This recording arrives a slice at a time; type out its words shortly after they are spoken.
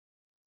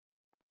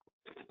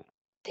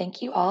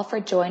Thank you all for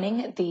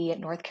joining the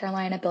North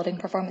Carolina Building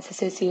Performance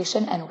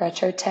Association and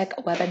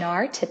Retrotec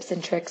webinar, Tips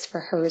and Tricks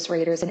for HERS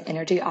Raters and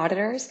Energy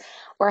Auditors.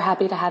 We're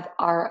happy to have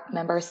our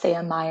member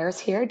Sam Myers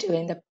here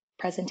doing the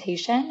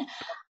presentation.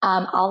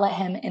 I'll let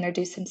him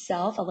introduce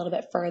himself a little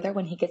bit further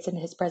when he gets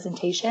into his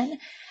presentation.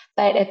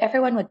 But if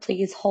everyone would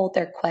please hold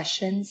their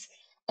questions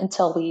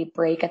until we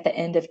break at the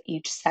end of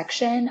each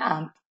section,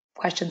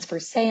 questions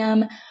for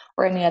Sam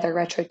or any other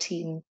Retrotec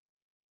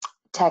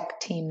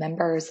team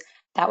members,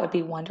 that would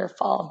be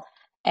wonderful.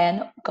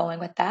 And going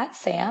with that,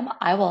 Sam,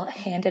 I will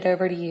hand it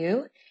over to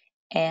you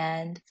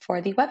and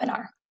for the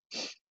webinar.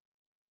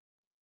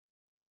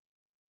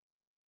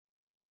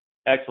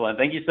 Excellent.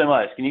 Thank you so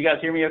much. Can you guys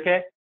hear me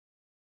okay?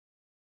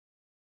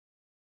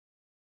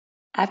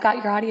 I've got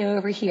your audio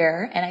over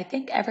here, and I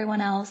think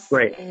everyone else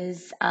Great.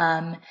 is,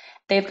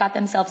 they've got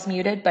themselves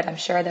muted, but I'm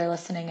sure they're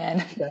listening in.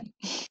 Okay.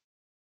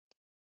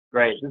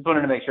 Great. Just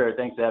wanted to make sure.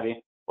 Thanks,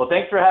 Abby. Well,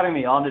 thanks for having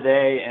me on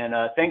today, and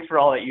thanks for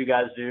all that you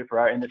guys do for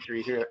our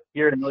industry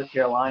here in North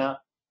Carolina.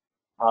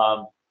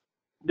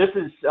 This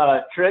is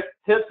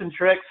tips and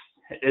tricks.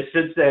 It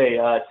should say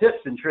tips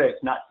and tricks,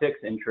 not ticks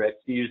and tricks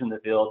to use in the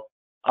field.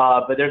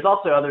 But there's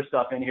also other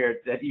stuff in here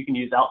that you can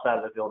use outside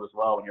of the field as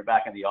well when you're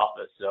back in the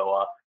office.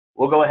 So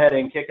we'll go ahead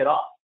and kick it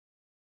off.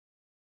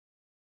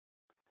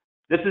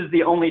 This is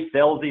the only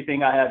salesy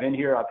thing I have in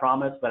here, I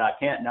promise, but I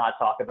can't not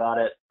talk about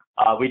it.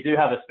 We do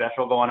have a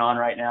special going on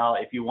right now.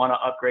 If you want to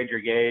upgrade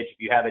your gauge, if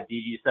you have a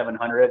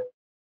DG700,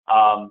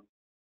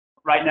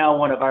 right now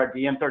one of our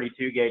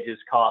DM32 gauges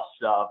costs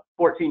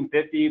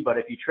 $14.50, but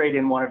if you trade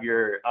in one of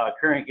your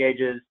current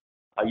gauges,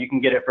 you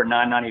can get it for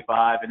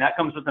 $9.95, and that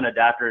comes with an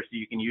adapter so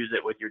you can use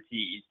it with your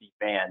TEC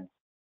fans.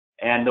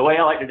 And the way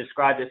I like to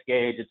describe this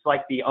gauge, it's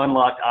like the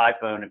unlocked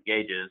iPhone of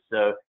gauges.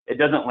 So it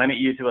doesn't limit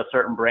you to a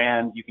certain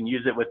brand. You can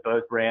use it with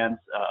both brands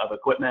of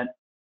equipment,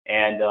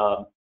 and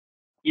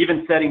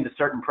even setting to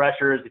certain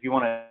pressures. If you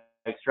want to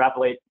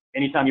extrapolate,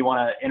 anytime you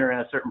want to enter in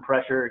a certain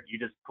pressure, you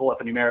just pull up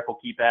a numerical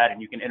keypad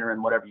and you can enter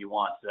in whatever you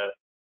want. So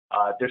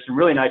there's some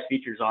really nice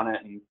features on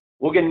it, and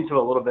we'll get into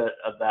a little bit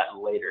of that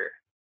later.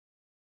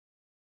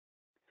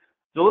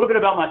 So a little bit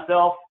about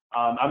myself.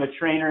 I'm a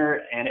trainer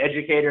and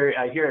educator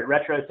here at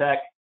Retrotec.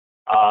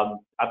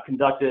 I've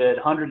conducted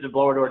hundreds of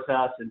blower door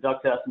tests and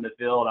duct tests in the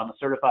field. I'm a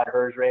certified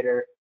HERS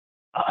rater.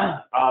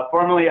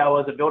 Formerly, I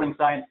was a building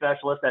science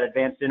specialist at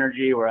Advanced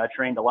Energy, where I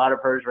trained a lot of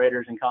HERS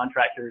raters and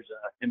contractors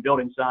in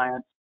building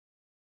science.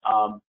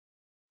 I'm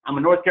a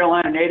North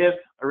Carolina native,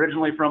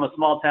 originally from a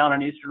small town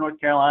in eastern North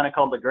Carolina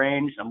called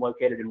LaGrange. I'm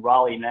located in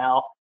Raleigh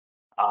now.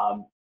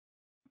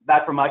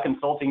 Back from my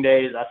consulting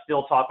days, I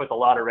still talk with a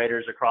lot of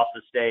raters across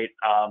the state.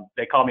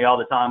 They call me all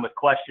the time with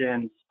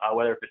questions,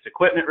 whether if it's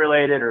equipment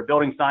related or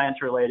building science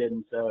related.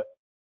 And so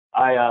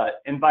I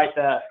invite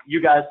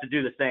you guys to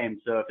do the same.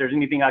 So if there's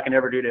anything I can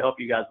ever do to help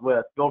you guys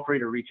with, feel free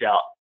to reach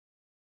out.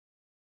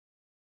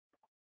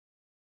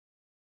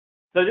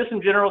 So just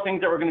some general things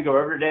that we're going to go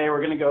over today.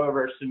 We're going to go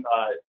over some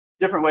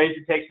different ways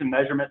to take some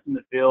measurements in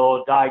the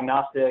field,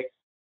 diagnostics.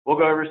 We'll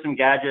go over some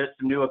gadgets,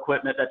 some new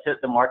equipment that's hit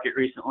the market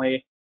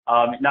recently.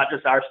 Not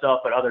just our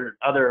stuff, but other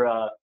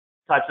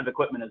types of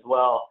equipment as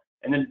well.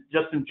 And then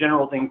just some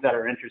general things that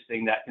are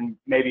interesting that can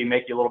maybe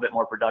make you a little bit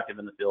more productive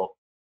in the field.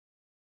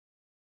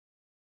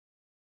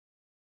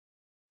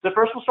 So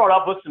first we'll start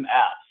off with some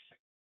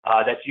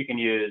apps that you can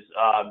use.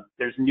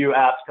 There's new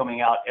apps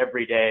coming out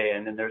every day,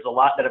 and then there's a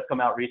lot that have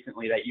come out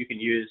recently that you can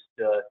use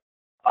to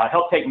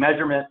help take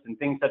measurements and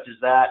things such as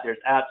that. There's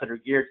apps that are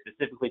geared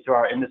specifically to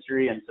our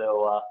industry, and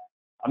so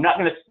I'm not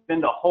going to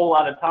spend a whole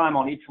lot of time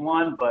on each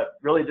one, but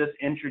really just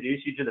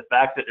introduce you to the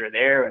fact that they're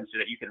there, and so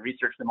that you can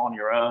research them on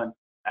your own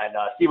and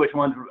see which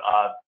ones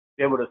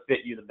be able to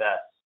fit you the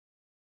best.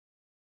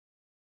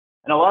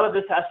 And a lot of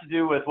this has to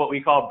do with what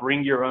we call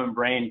bring your own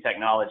brain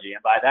technology.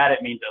 And by that,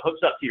 it means it hooks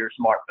up to your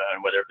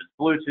smartphone, whether it's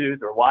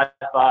Bluetooth or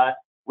Wi-Fi.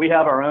 We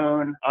have our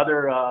own.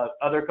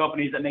 Other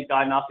companies that make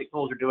diagnostic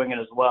tools are doing it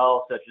as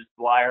well, such as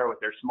Dwyer with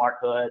their Smart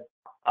Hood.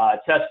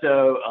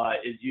 Testo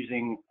is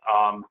using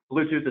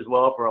Bluetooth as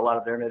well for a lot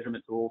of their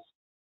measurement tools.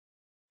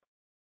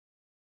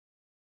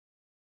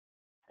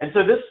 And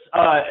so this,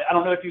 I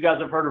don't know if you guys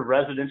have heard of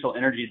Residential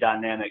Energy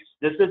Dynamics.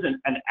 This isn't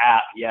an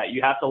app yet.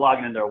 You have to log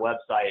into their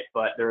website,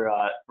 but they're,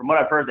 from what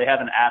I've heard, they have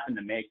an app in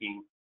the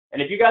making.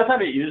 And if you guys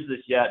haven't used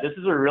this yet, this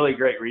is a really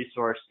great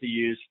resource to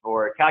use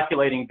for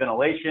calculating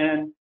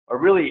ventilation or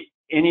really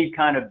any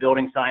kind of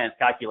building science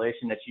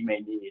calculation that you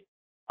may need.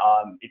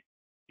 If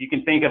you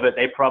can think of it,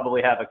 they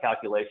probably have a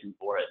calculation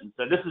for it. And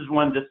so this is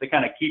one just to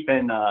kind of keep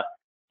in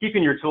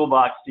your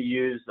toolbox to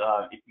use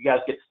if you guys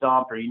get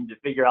stumped or you need to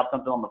figure out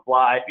something on the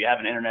fly. If you have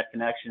an internet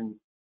connection,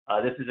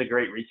 this is a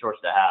great resource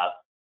to have.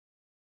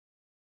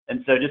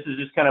 And so this is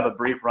just kind of a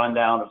brief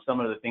rundown of some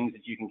of the things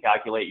that you can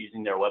calculate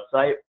using their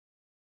website,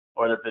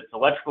 whether if it's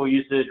electrical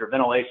usage or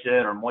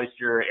ventilation or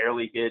moisture, air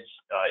leakage,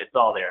 it's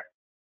all there.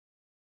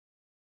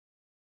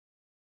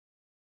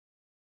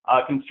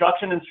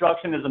 Construction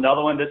Instruction is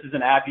another one. This is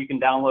an app you can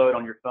download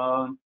on your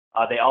phone.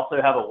 They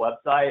also have a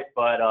website,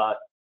 but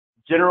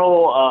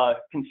general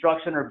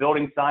construction or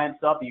building science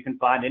stuff you can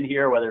find in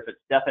here, whether if it's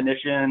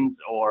definitions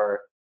or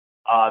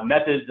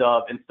methods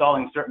of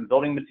installing certain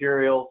building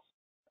materials.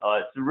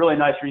 It's a really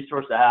nice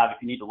resource to have if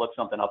you need to look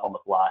something up on the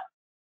fly.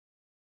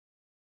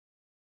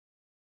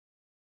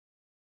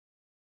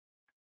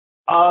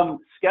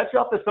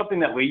 SketchUp is something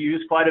that we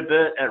use quite a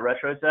bit at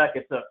Retrotec.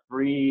 It's a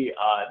free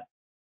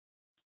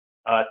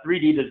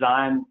 3D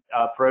design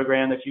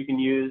program that you can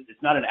use.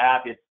 It's not an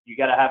app. You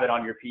got to have it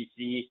on your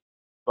PC.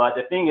 But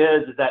the thing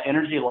is that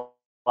Energy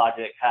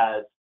Logic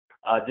has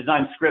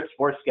design scripts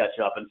for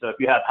SketchUp, and so if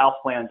you have house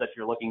plans that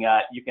you're looking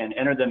at, you can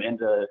enter them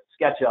into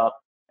SketchUp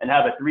and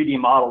have a 3D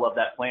model of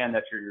that plan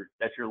that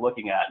you're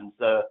looking at. And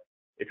so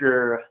if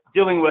you're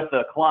dealing with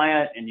a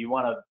client and you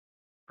want to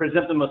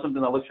present them with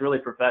something that looks really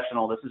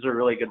professional, this is a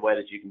really good way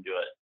that you can do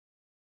it.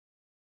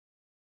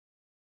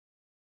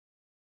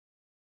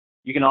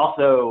 You can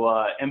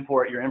also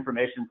import your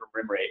information from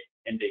RimRate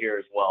into here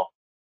as well,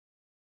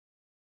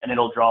 and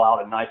it'll draw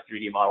out a nice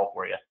 3D model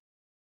for you.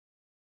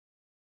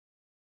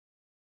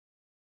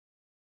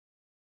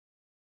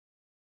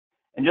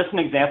 And just an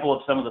example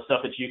of some of the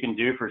stuff that you can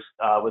do for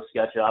with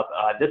SketchUp.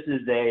 This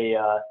is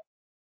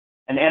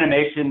an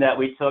animation that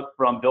we took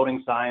from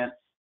Building Science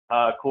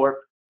Corp.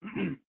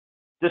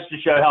 Just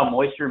to show how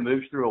moisture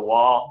moves through a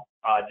wall,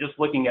 just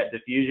looking at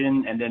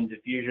diffusion and then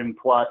diffusion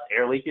plus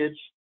air leakage.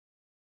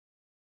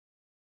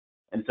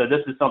 And so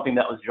this is something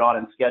that was drawn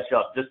in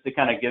SketchUp just to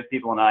kind of give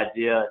people an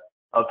idea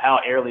of how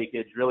air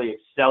leakage really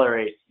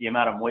accelerates the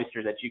amount of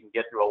moisture that you can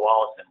get through a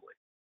wall assembly.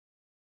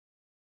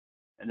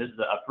 And this is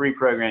a free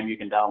program you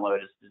can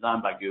download. It's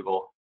designed by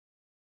Google.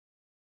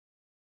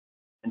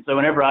 And so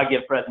whenever I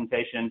give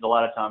presentations, a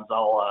lot of times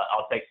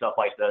I'll take stuff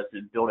like this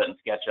and build it in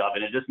SketchUp,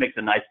 and it just makes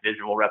a nice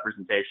visual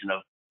representation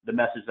of the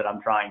message that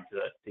I'm trying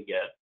to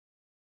give.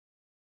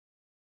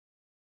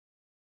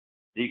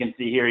 So you can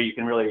see here, you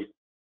can really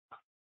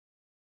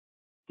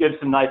give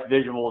some nice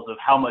visuals of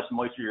how much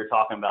moisture you're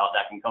talking about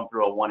that can come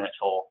through a 1-inch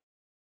hole.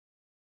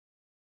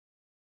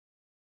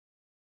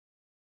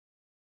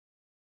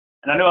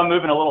 And I know I'm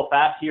moving a little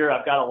fast here.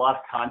 I've got a lot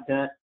of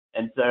content.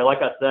 And so, like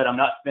I said, I'm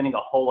not spending a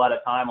whole lot of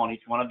time on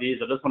each one of these.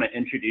 I just want to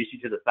introduce you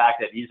to the fact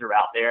that these are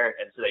out there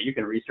and so that you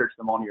can research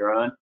them on your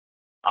own.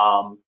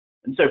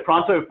 And so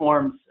Pronto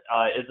Forms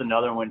is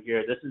another one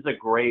here. This is a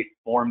great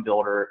form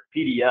builder,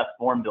 PDF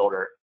form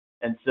builder.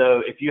 And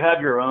so if you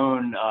have your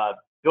own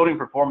building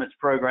performance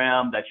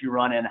program that you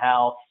run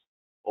in-house,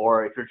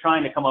 or if you're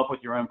trying to come up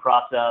with your own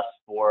process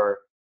for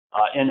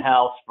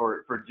in-house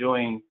for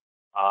doing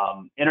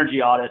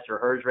energy audits or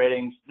HERS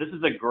ratings, this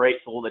is a great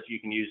tool that you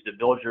can use to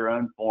build your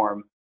own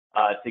form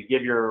to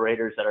give your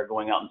raters that are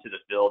going out into the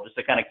field, just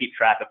to kind of keep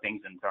track of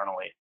things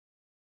internally.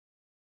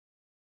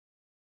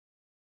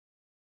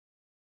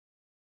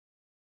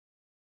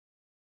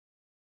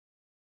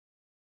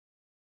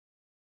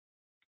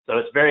 So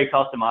it's very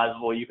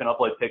customizable. You can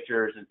upload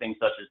pictures and things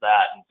such as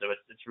that, and so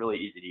it's really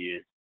easy to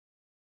use.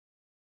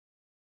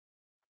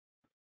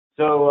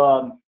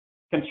 So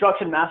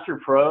Construction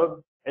Master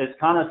Probe is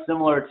kind of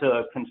similar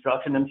to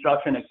construction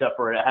instruction, except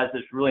for it has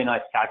this really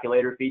nice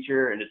calculator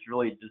feature, and it's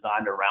really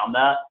designed around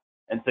that.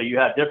 And so you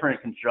have different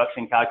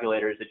construction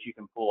calculators that you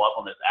can pull up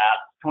on this app.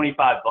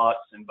 25 bucks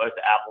in both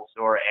the Apple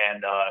Store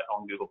and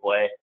on Google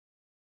Play.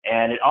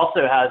 And it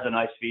also has a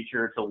nice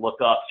feature to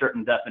look up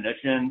certain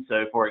definitions.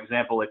 So for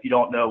example, if you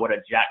don't know what a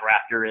jack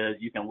rafter is,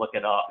 you can look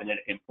it up and then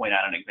it can point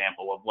out an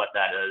example of what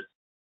that is.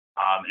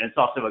 And it's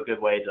also a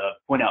good way to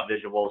point out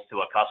visuals to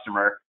a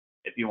customer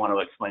if you want to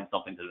explain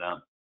something to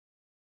them.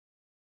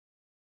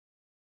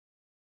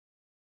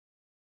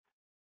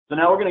 So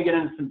now we're going to get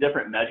into some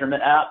different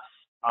measurement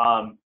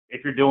apps.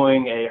 If you're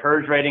doing a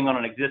HERS rating on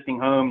an existing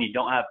home, you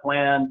don't have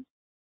plans,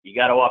 you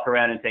got to walk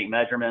around and take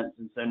measurements.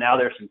 And so now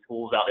there's some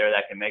tools out there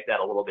that can make that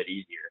a little bit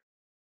easier.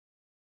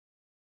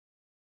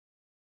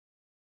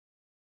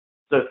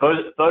 So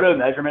photo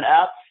measurement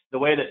apps, the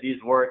way that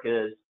these work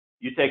is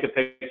you take a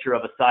picture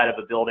of a side of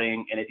a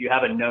building, and if you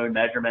have a known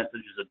measurement,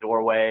 such as a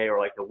doorway or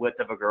like the width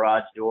of a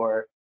garage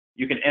door,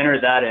 you can enter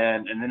that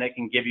in, and then it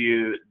can give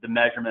you the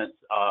measurements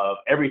of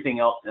everything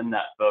else in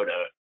that photo.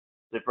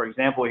 So for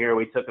example, here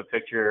we took a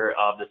picture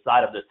of the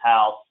side of this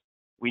house.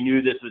 We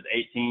knew this was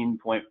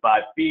 18.5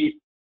 feet.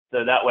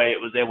 So that way it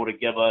was able to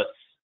give us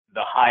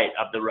the height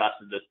of the rest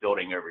of this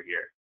building over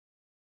here.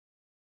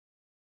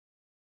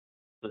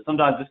 So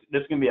sometimes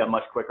this can be a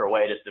much quicker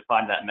way just to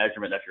find that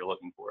measurement that you're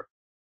looking for.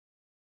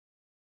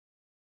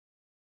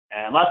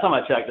 And last time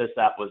I checked, this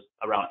app was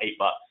around 8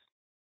 bucks.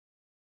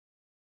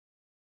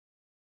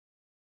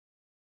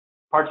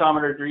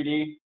 Partometer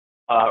 3D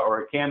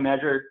or Cam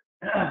Measure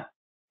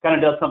kind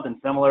of does something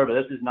similar, but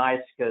this is nice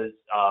because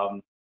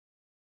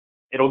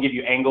it'll give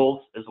you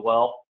angles as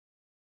well.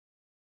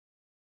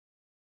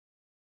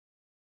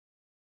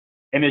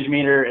 Image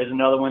Meter is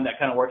another one that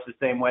kind of works the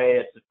same way.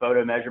 It's a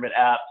photo measurement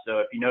app. So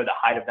if you know the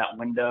height of that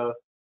window,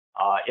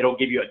 it'll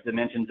give you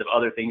dimensions of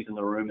other things in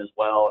the room as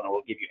well, and it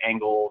will give you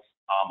angles,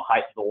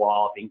 height of the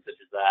wall, things such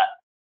as that.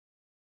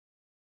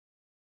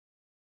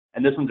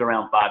 And this one's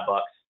around 5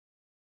 bucks.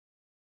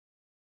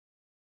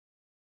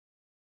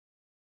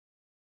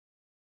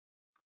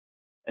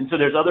 And so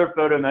there's other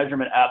photo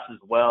measurement apps as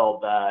well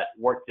that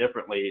work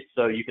differently.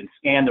 So you can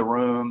scan the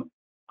room.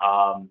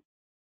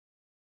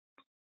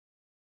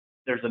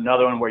 There's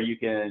another one where you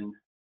can,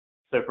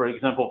 so for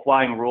example,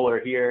 flying ruler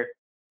here,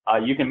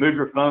 you can move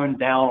your phone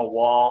down a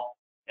wall.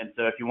 And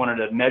so if you wanted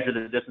to measure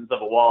the distance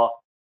of a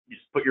wall, you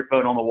just put your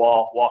phone on the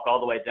wall, walk all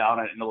the way down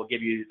it, and it will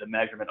give you the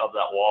measurement of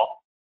that wall.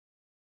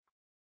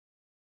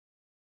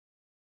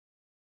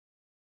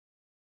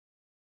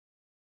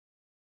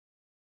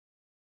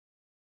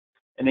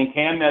 And then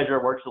Cam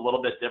Measure works a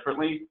little bit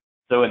differently.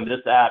 So in this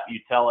app, you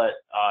tell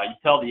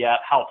the app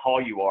how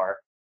tall you are,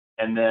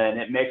 and then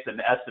it makes an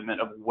estimate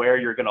of where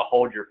you're going to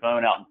hold your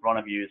phone out in front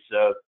of you.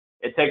 So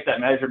it takes that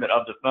measurement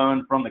of the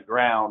phone from the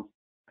ground,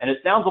 and it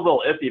sounds a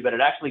little iffy, but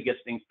it actually gets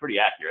things pretty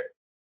accurate.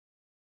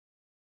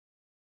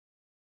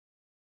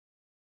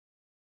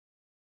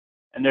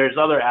 And there's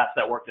other apps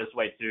that work this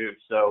way too.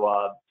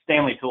 So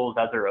Stanley Tools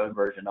has their own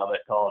version of it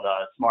called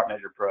Smart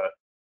Measure Pro.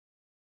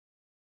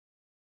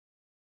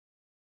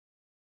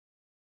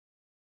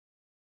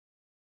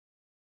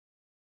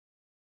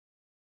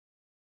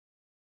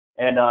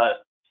 And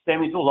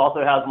Stanley Tools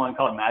also has one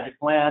called Magic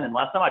Plan. And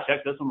last time I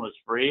checked, this one was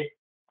free.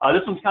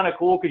 This one's kind of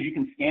cool because you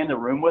can scan the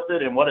room with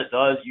it. And what it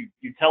does,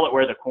 you tell it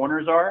where the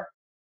corners are,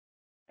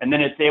 and then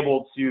it's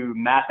able to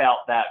map out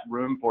that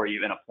room for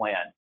you in a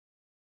plan.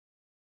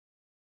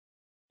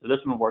 So this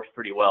one works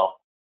pretty well.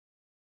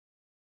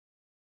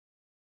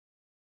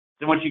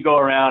 So once you go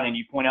around and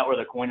you point out where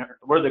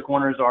the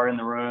corners are in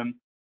the room,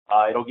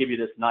 it'll give you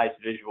this nice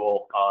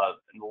visual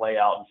in the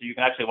layout. And so you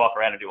can actually walk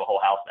around and do a whole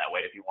house that way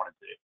if you wanted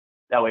to.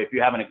 That way, if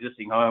you have an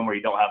existing home where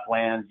you don't have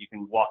plans, you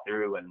can walk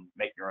through and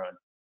make your own.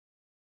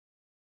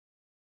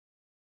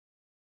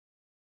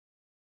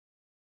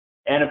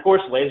 And of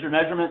course, laser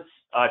measurements.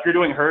 If you're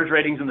doing HERS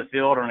ratings in the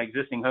field or an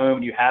existing home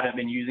and you haven't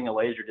been using a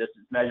laser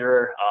distance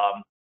measure,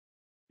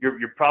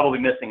 you're probably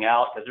missing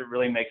out because it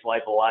really makes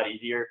life a lot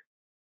easier.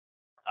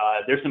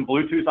 There's some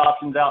Bluetooth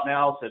options out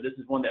now. So this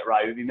is one that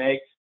Ryubi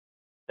makes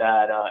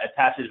that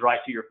attaches right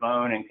to your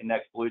phone and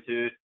connects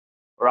Bluetooth.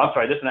 Or I'm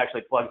sorry, this one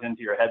actually plugs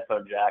into your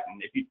headphone jack.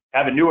 And if you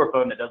have a newer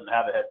phone that doesn't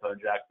have a headphone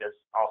jack, there's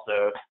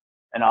also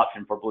an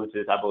option for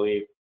Bluetooth, I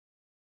believe.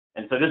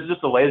 And so this is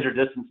just a laser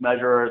distance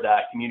measurer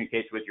that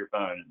communicates with your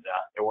phone. And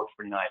it works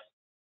pretty nice.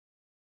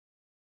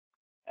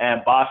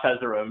 And Bosch has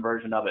their own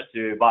version of it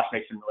too. Bosch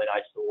makes some really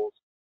nice tools.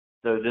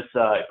 So this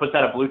it puts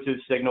out a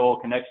Bluetooth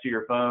signal, connects to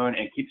your phone,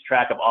 and keeps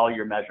track of all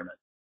your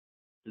measurements.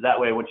 So that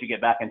way, once you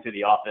get back into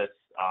the office,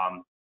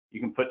 you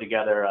can put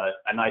together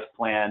a nice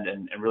plan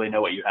and really know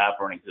what you have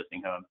for an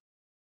existing home.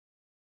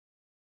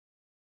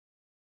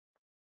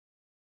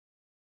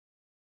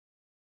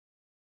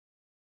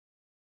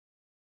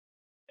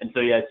 And so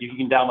yes, you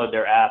can download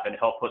their app and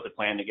help put the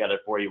plan together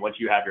for you once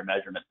you have your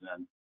measurements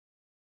in.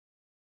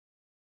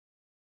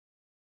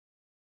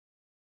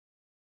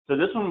 So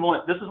this is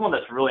one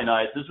that's really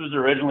nice. This was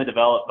originally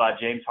developed by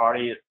James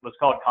Hardy. It was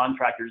called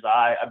Contractor's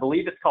Eye. I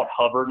believe it's called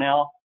Hover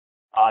now.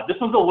 This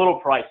one's a little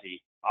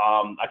pricey.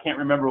 I can't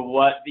remember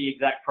what the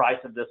exact price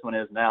of this one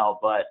is now,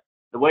 but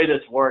the way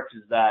this works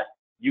is that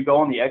you go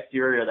on the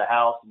exterior of the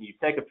house and you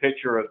take a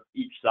picture of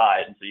each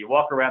side. And so you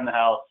walk around the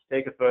house,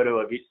 take a photo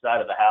of each side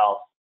of the house,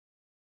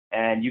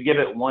 and you give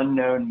it one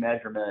known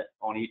measurement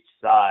on each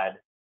side.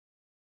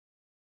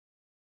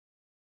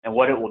 And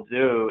what it will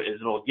do is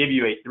it'll give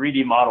you a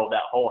 3D model of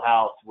that whole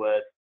house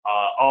with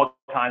all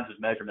kinds of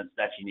measurements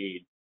that you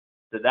need.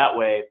 So that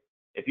way,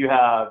 if you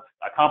have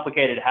a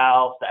complicated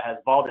house that has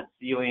vaulted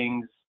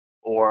ceilings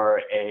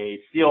or a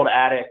sealed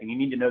attic and you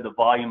need to know the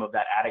volume of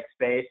that attic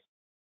space,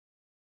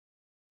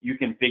 you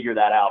can figure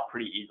that out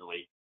pretty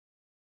easily.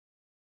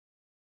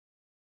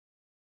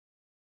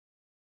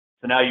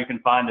 So now you can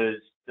find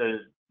those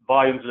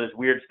volumes of those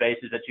weird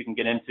spaces that you can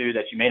get into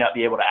that you may not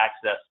be able to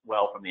access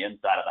well from the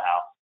inside of the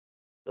house.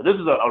 So this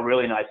is a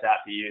really nice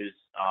app to use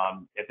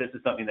if this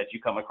is something that you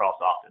come across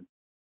often.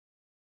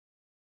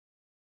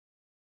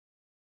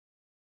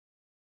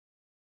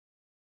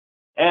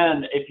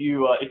 And if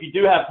you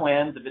do have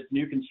plans, if it's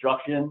new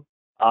construction,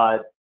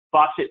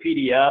 Foxit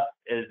PDF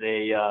is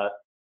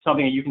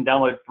something that you can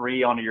download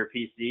free onto your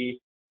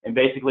PC. And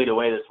basically the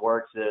way this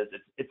works is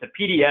it's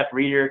a PDF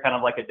reader, kind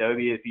of like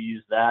Adobe if you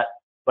use that,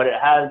 but it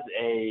has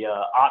a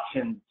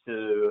option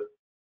to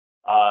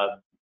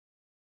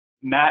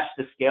match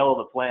the scale of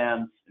the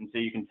plans, and so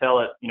you can tell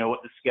it,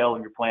 what the scale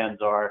of your plans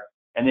are,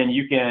 and then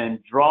you can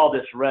draw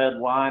this red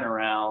line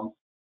around,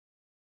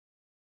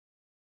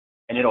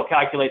 and it'll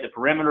calculate the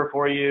perimeter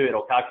for you.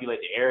 It'll calculate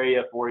the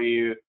area for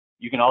you.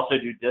 You can also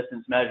do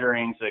distance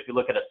measuring. So if you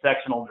look at a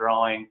sectional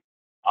drawing,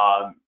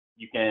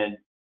 you can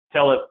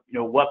tell it,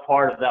 what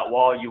part of that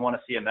wall you want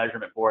to see a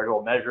measurement for.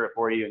 It'll measure it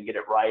for you and get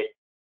it right.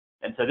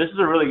 And so this is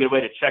a really good way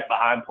to check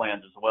behind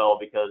plans as well,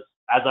 because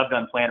as I've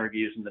done plan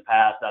reviews in the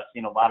past, I've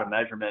seen a lot of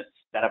measurements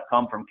that have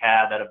come from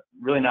CAD that have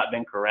really not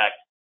been correct.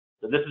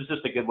 So this is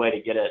just a good way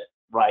to get it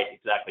right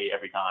exactly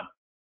every time.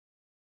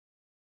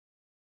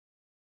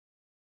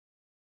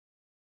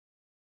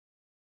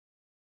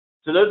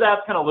 So those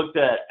apps kind of looked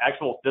at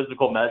actual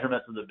physical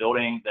measurements of the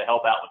building to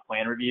help out with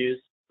plan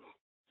reviews.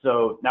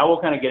 So now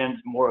we'll kind of get into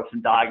more of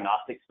some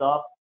diagnostic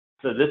stuff.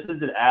 So this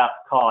is an app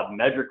called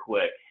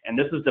Measure-Quick, and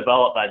this was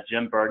developed by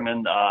Jim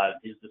Bergman.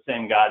 He's the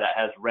same guy that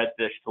has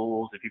Redfish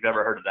Tools, if you've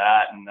ever heard of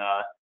that. And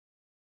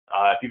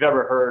if you've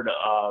ever heard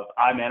of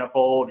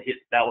iManifold,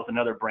 that was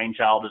another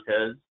brainchild of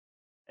his.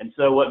 And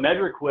so what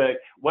Measure-Quick,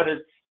 what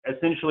it's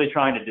essentially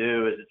trying to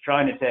do is it's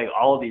trying to take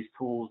all of these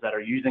tools that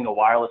are using a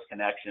wireless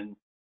connection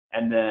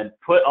and then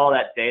put all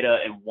that data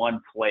in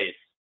one place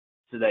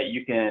so that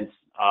you can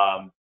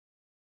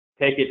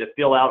take it to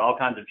fill out all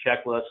kinds of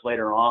checklists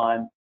later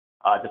on,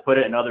 to put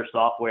it in other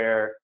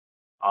software,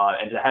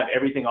 and to have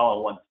everything all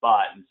in one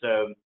spot. And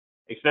so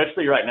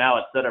especially right now,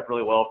 it's set up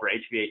really well for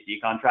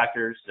HVAC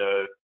contractors.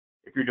 So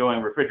if you're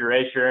doing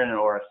refrigeration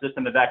or a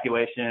system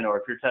evacuation, or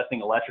if you're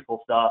testing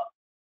electrical stuff,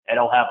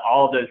 it'll have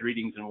all of those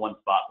readings in one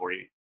spot for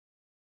you.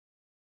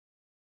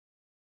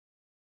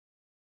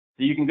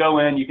 So you can go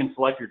in, you can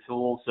select your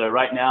tools. So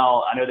right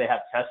now, I know they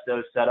have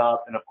Testo set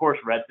up, and of course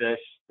Redfish,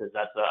 because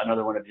that's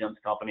another one of Jim's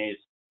companies,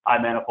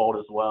 iManifold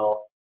as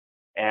well.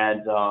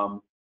 And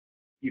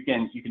you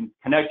can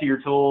connect to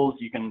your tools,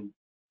 you can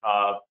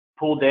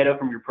pull data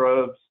from your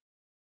probes,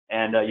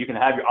 and you can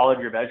have all of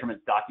your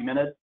measurements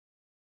documented.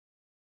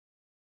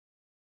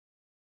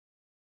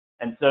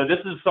 And so this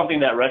is something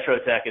that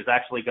Retrotec is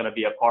actually going to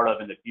be a part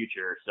of in the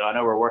future. So I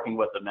know we're working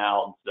with them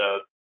now. And so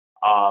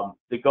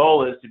the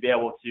goal is to be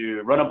able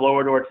to run a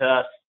blower door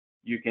test.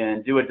 You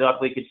can do a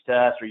duct leakage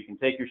test, or you can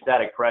take your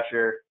static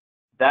pressure.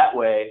 That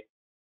way,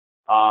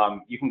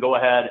 you can go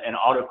ahead and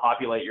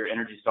auto-populate your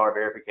Energy Star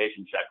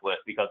verification checklist,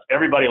 because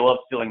everybody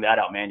loves filling that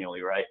out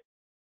manually, right?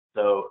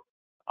 So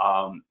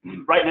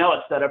right now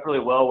it's set up really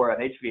well where an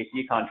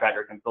HVAC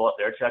contractor can fill up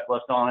their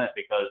checklist on it,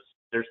 because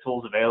there's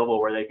tools available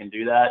where they can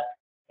do that.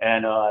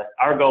 And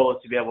our goal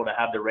is to be able to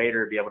have the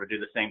rater be able to do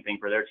the same thing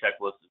for their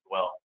checklist as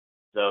well.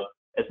 So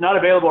it's not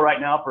available right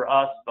now for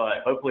us,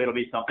 but hopefully it'll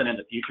be something in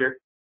the future.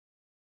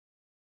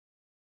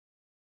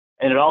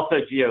 And it also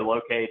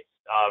geolocates.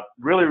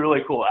 Really, really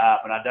cool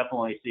app, and I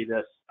definitely see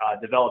this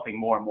developing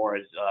more and more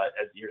as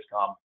years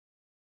come.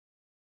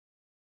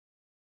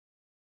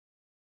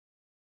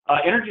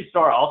 Energy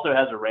Star also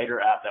has a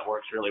rater app that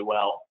works really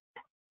well.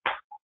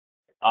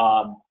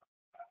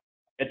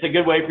 It's a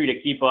good way for you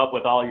to keep up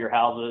with all your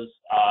houses,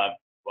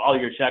 all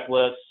your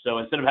checklists. So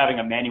instead of having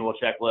a manual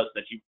checklist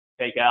that you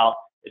take out,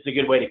 it's a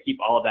good way to keep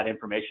all of that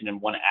information in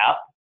one app.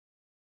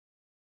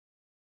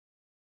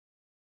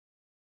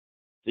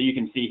 So you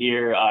can see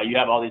here, you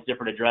have all these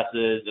different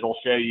addresses. It'll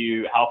show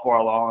you how far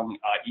along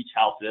each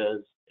house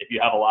is, if you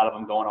have a lot of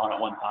them going on at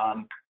one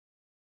time.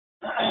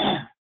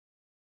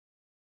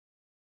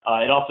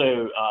 It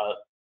also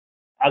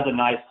has a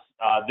nice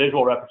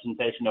visual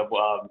representation of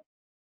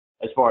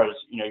as far as,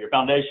 you know, your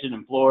foundation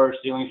and floors,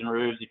 ceilings and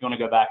roofs. If you want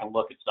to go back and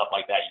look at stuff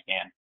like that, you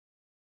can.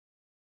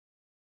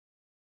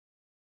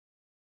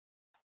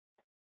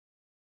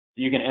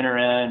 So you can enter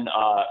in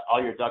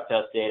all your duct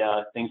test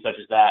data, things such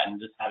as that, and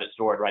just have it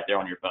stored right there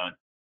on your phone.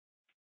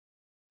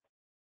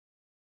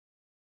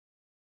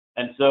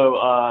 And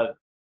so,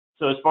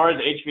 so as far as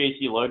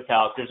HVAC load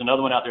calc, there's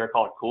another one out there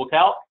called Cool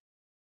Calc.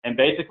 And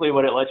basically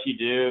what it lets you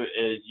do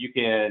is you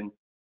can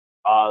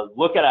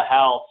look at a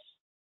house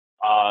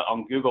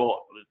on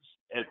Google.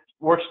 It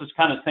works just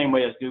kind of the same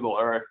way as Google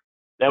Earth.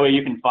 That way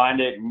you can find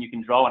it and you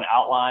can draw an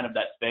outline of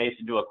that space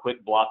and do a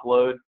quick block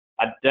load.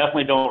 I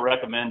definitely don't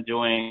recommend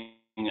doing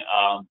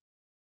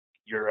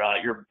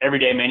your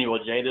everyday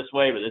manual J this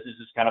way, but this is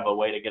just kind of a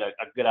way to get a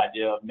good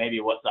idea of maybe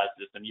what size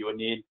system you would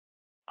need.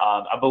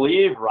 I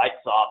believe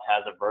RightSoft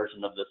has a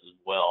version of this as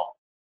well,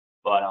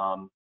 but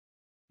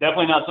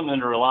definitely not something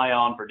to rely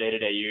on for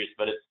day-to-day use,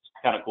 but it's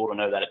kind of cool to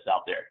know that it's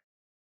out there.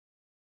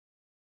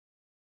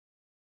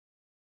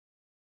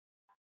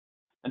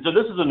 And so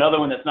this is another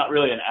one that's not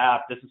really an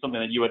app. This is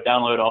something that you would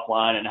download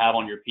offline and have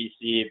on your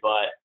PC,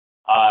 but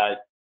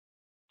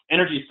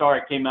Energy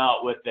Star came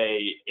out with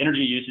a energy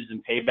usage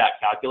and payback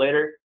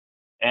calculator.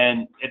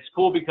 And it's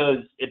cool because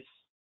it's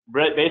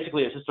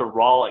basically, it's just a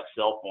raw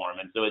Excel form.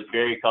 And so it's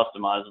very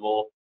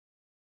customizable.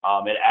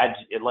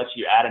 It lets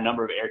you add a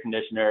number of air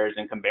conditioners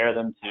and compare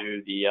them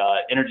to the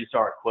Energy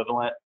Star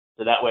equivalent.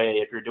 So that way,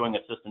 if you're doing a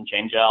system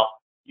change out,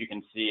 you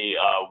can see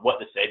what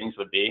the savings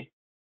would be.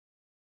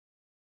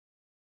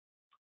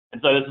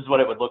 And so this is what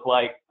it would look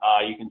like.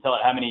 You can tell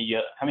it how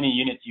many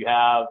units you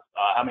have,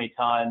 how many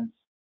tons.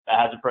 That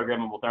has a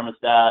programmable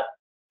thermostat,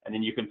 and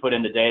then you can put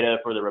in the data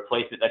for the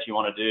replacement that you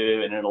want to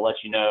do, and it'll let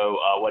you know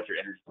what your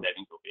energy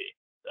savings will be.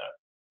 So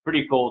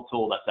pretty cool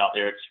tool that's out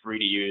there. It's free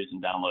to use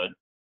and download.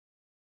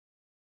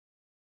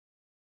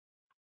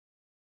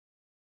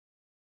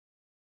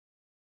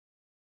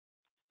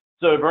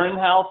 So Vernon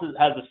House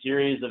has a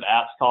series of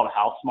apps called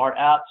House Smart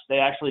apps. They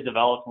actually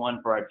developed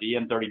one for our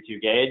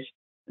DM32 gauge.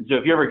 And so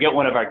if you ever get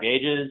one of our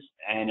gauges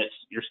and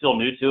you're still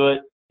new to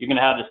it, you can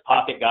have this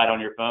pocket guide on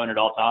your phone at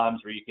all times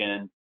where you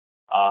can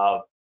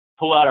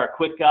pull out our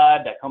quick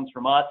guide that comes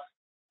from us.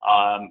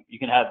 You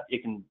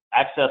can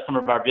access some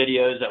of our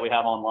videos that we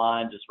have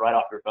online just right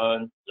off your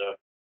phone. So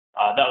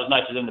that was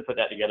nice of them to put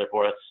that together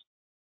for us.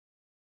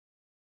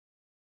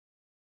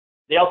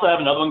 They also have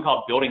another one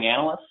called Building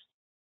Analyst,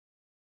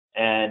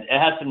 and it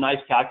has some nice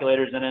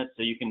calculators in it,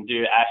 so you can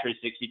do ASHRAE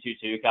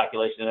 62.2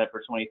 calculation in it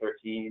for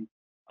 2013.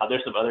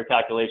 There's some other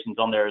calculations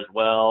on there as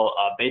well,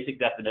 basic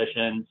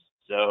definitions.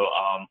 So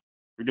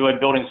if you're doing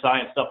building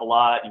science stuff a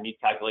lot, you need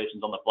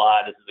calculations on the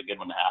fly, this is a good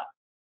one to have.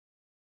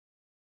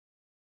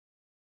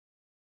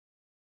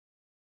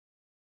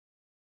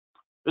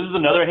 This is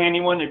another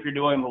handy one if you're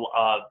doing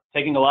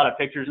taking a lot of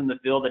pictures in the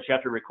field that you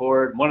have to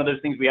record. One of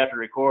those things we have to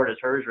record as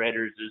HERS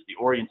raters is the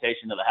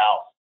orientation of the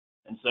house.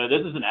 And so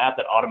this is an app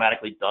that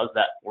automatically does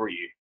that for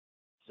you.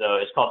 So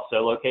it's called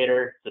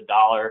SoLocator. It's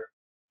 $1.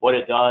 What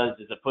it does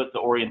is it puts the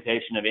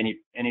orientation of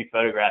any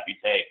photograph you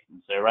take. And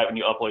so right when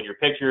you upload your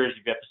pictures,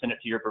 you have to send it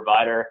to your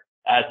provider.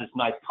 It has this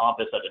nice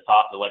compass at the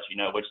top to let you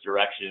know which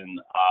direction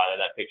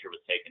that picture was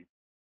taken.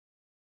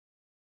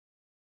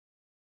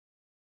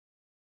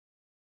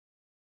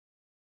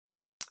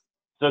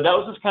 So that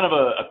was just kind of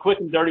a quick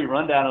and dirty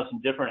rundown of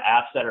some different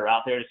apps that are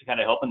out there just to kind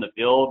of help in the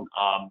field.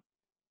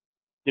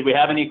 Did we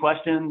have any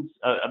questions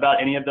about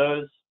any of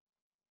those?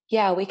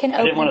 Yeah, we can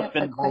open it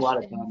for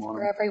questions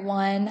for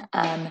everyone.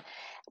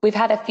 We've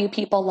had a few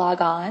people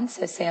log on.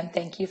 So Sam,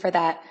 thank you for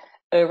that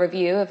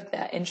overview of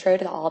the intro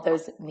to all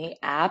those neat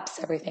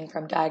apps, everything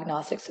from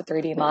diagnostics to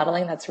 3D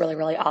modeling. That's really,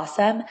 really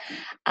awesome.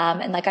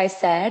 And like I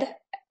said,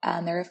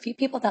 there are a few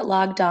people that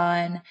logged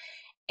on,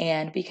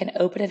 and we can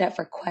open it up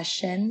for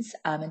questions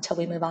until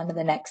we move on to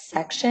the next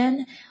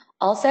section.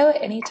 Also,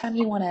 anytime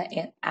you want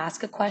to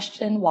ask a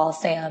question while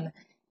Sam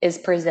is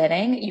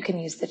presenting, you can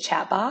use the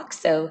chat box.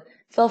 So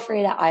feel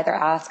free to either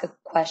ask a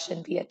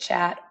question via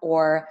chat,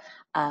 or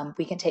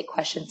we can take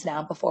questions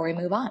now before we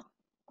move on.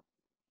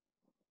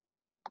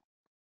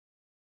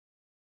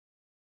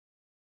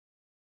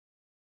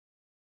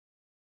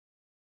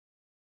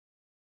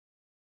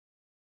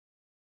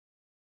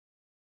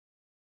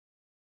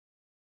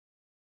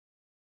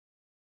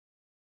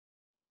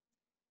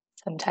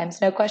 Sometimes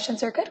no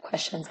questions are good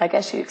questions. I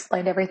guess you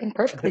explained everything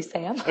perfectly,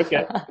 Sam.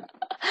 Okay,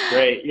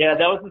 great. Yeah,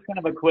 that was just kind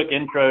of a quick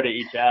intro to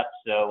each app.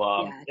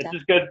 So yeah, it's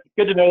just good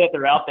to know that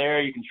they're out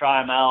there. You can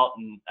try them out.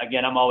 And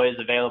again, I'm always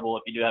available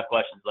if you do have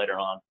questions later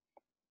on.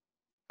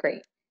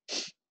 Great.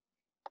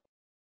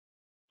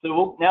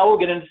 So now we'll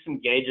get into some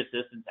gauge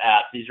assistance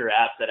apps. These are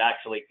apps that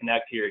actually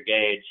connect to your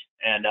gauge.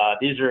 And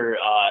these are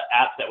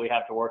apps that we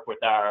have to work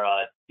with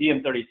our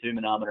DM32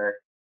 manometer.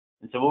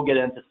 And so we'll get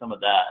into some of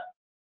that.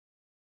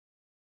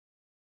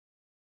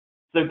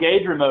 So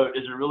Gauge Remote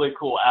is a really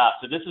cool app.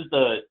 So this is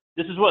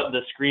what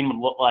the screen would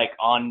look like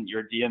on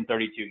your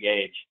DM32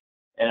 gauge.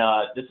 And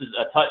this is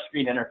a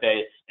touchscreen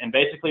interface. And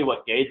basically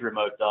what Gauge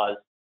Remote does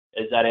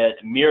is that it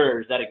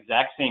mirrors that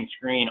exact same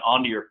screen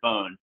onto your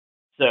phone.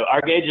 So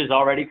our gauge is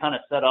already kind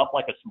of set up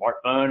like a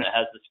smartphone. It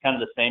has this kind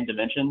of the same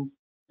dimensions.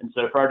 And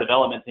so for our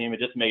development team, it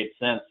just made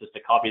sense just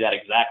to copy that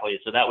exactly.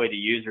 So that way the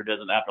user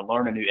doesn't have to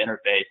learn a new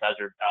interface as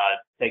they're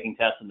taking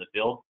tests in the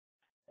field.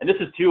 And this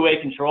is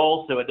two-way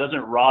control, so it doesn't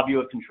rob you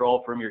of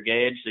control from your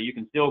gauge. So you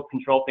can still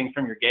control things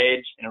from your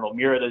gauge, and it'll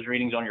mirror those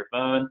readings on your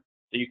phone,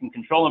 so you can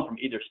control them from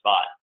either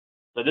spot.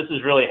 So this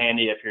is really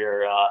handy if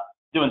you're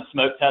doing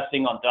smoke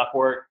testing on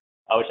ductwork,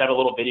 which I have a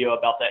little video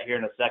about that here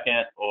in a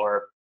second.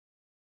 Or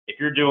if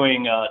you're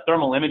doing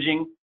thermal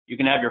imaging, you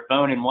can have your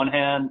phone in one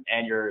hand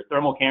and your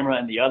thermal camera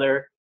in the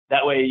other.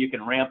 That way you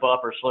can ramp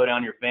up or slow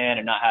down your fan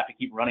and not have to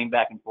keep running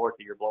back and forth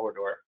to your blower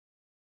door.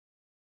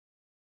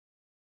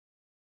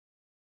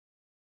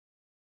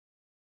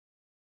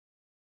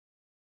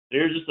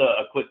 Here's just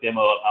a quick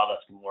demo of how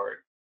this can work.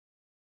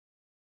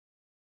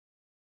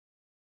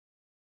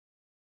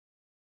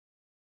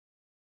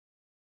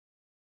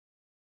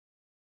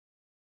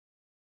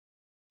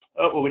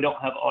 Oh, well, we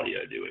don't have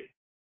audio, do we?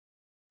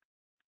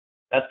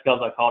 That's because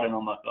I called in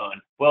on my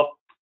phone. Well,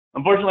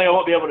 unfortunately, I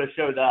won't be able to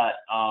show that.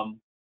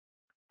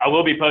 I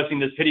will be posting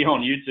this video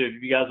on YouTube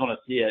if you guys want to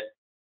see it.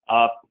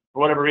 For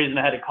whatever reason,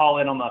 I had to call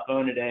in on my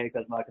phone today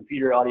because my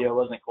computer audio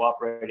wasn't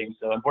cooperating.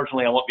 So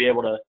unfortunately, I won't be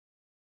able to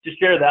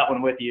share that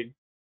one with you.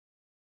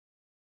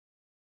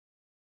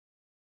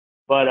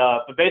 But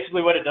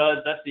basically what it does,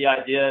 that's the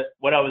idea.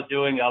 What I was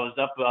doing, I was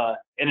up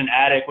in an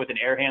attic with an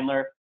air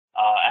handler.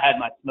 I had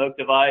my smoke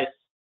device.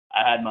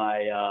 I had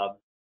my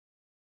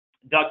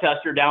duct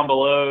tester down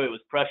below. It was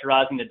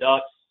pressurizing the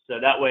ducts. So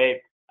that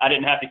way I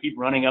didn't have to keep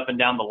running up and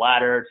down the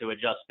ladder to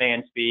adjust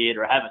fan speed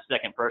or have a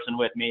second person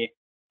with me.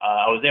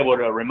 I was able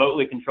to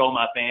remotely control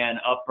my fan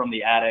up from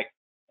the attic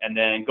and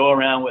then go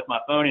around with my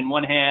phone in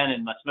one hand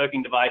and my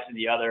smoking device in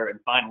the other and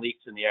find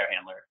leaks in the air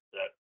handler. So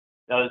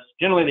that was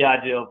generally the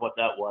idea of what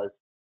that was.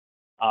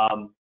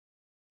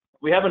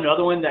 We have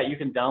another one that you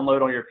can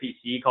download on your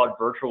PC called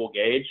Virtual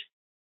Gauge.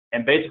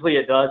 And basically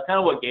it does kind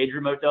of what Gauge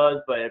Remote does,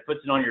 but it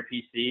puts it on your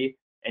PC.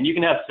 And you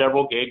can have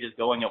several gauges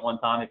going at one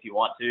time if you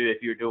want to,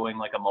 if you're doing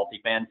like a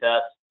multi-fan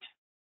test.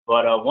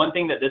 But one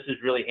thing that this is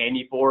really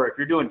handy for, if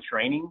you're doing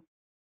training,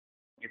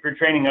 if you're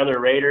training other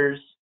raters,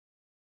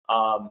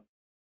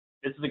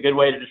 this is a good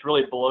way to just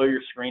really blow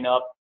your screen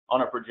up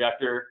on a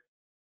projector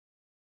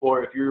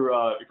or if you're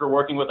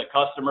working with a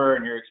customer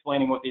and you're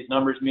explaining what these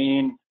numbers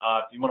mean,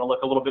 if you want to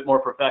look a little bit more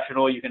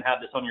professional, you can have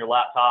this on your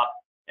laptop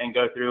and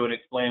go through and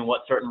explain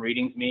what certain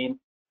readings mean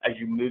as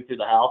you move through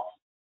the house.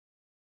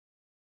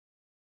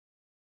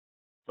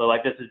 So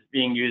like this is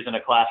being used in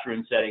a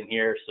classroom setting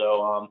here.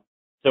 So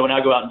so when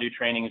I go out and do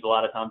trainings, a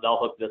lot of times I'll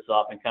hook this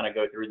up and kind of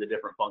go through the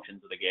different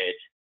functions of the gauge.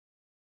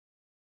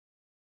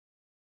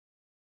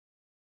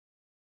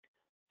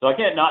 So I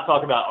can't not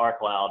talk about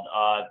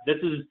rCloud. This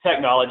is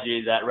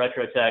technology that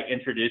Retrotec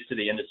introduced to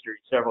the industry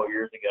several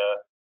years ago,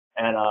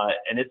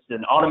 and it's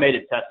an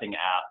automated testing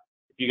app.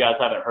 If you guys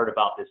haven't heard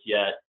about this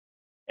yet,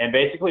 and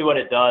basically what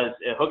it does,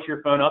 it hooks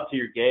your phone up to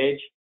your gauge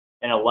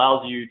and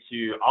allows you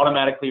to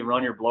automatically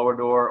run your blower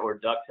door or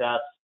duct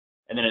test,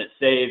 and then it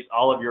saves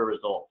all of your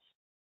results.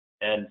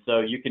 And so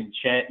you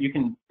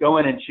can go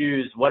in and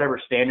choose whatever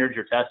standards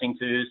you're testing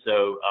to.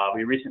 So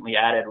we recently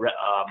added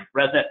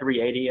ResNet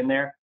 380 in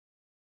there.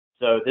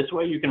 So this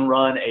way you can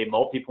run a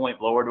multi-point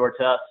blower door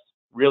test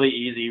really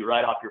easy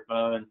right off your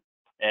phone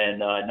and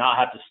not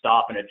have to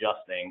stop and adjust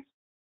things.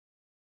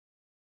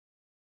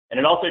 And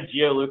it also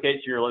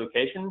geolocates your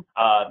location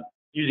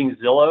using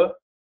Zillow.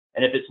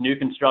 And if it's new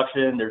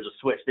construction, there's a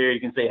switch there.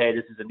 You can say, hey,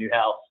 this is a new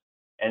house.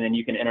 And then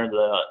you can enter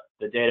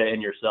the data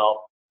in yourself.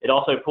 It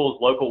also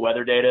pulls local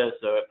weather data.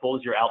 So it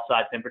pulls your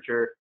outside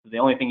temperature. So the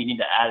only thing you need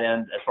to add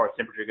in as far as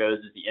temperature goes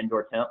is the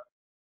indoor temp.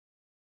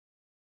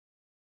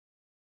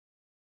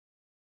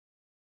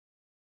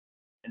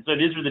 And so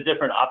these are the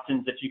different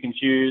options that you can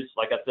choose.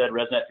 Like I said,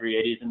 ResNet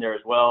 380 is in there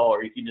as well,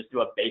 or you can just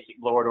do a basic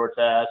blower door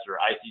test or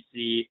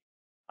ICC,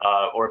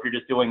 or if you're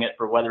just doing it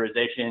for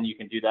weatherization, you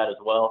can do that as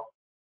well.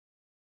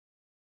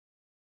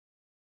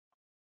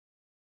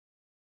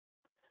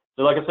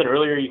 So like I said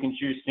earlier, you can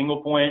choose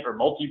single point or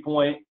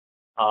multi-point.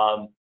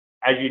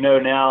 As you know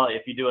now,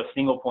 if you do a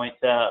single point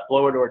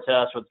blower door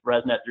test with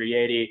ResNet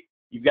 380,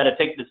 you've got to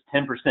take this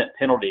 10%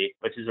 penalty,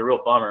 which is a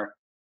real bummer.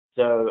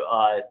 So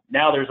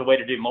now there's a way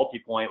to do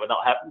multi-point without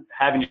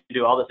having to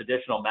do all this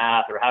additional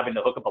math or having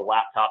to hook up a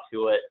laptop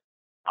to it.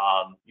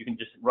 You can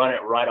just run it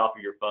right off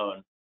of your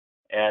phone.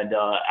 And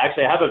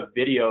actually, I have a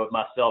video of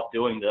myself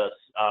doing this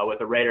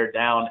with a radar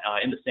down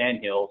in the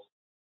sandhills.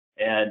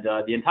 And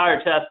the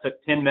entire test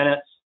took 10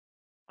 minutes.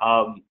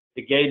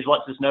 The gauge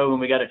lets us know when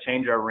we got to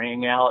change our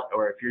ring out,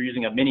 or if you're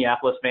using a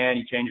Minneapolis fan,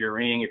 you change your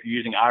ring. If you're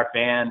using our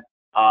fan,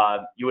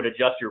 you would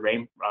adjust your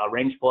range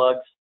plugs.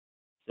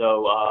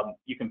 So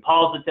you can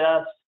pause the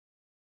test,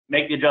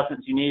 make the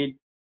adjustments you need,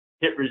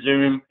 hit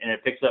resume, and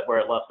it picks up where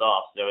it left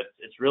off. So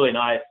it's really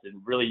nice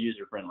and really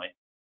user-friendly.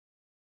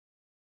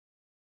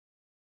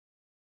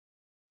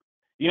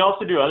 You can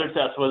also do other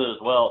tests with it as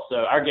well. So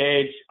our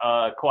gauge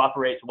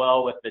cooperates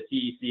well with the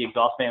TEC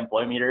exhaust fan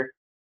flow meter.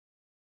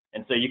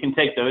 And so you can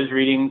take those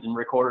readings and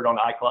record it on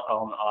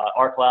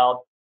rCloud.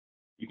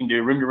 You can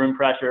do room-to-room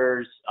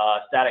pressures,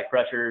 static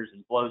pressures,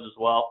 and flows as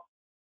well.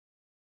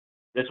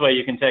 This way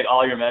you can take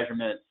all your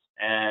measurements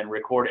and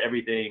record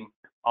everything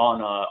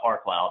on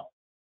rCloud.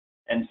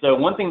 And so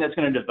one thing that's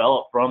going to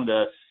develop from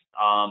this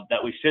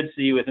that we should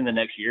see within the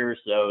next year or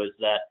so is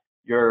that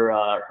your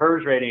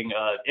HERS rating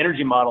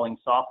energy modeling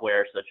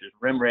software such as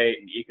RimRate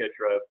and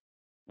Ecotrope,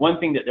 one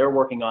thing that they're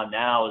working on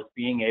now is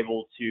being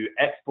able to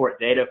export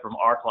data from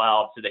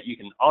rCloud so that you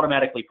can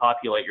automatically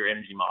populate your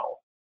energy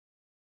model.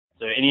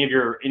 So any of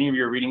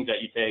your readings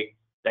that you take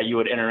that you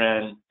would enter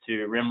in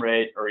to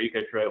RimRate or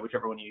Ecotrope,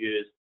 whichever one you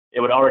use, it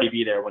would already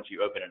be there once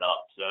you open it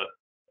up. So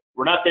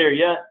we're not there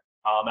yet.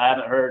 I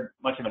haven't heard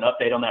much of an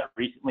update on that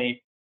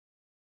recently,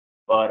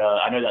 but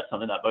I know that's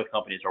something that both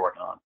companies are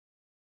working on.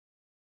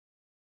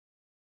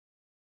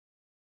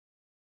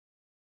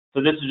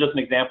 So this is just an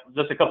example,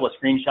 just a couple of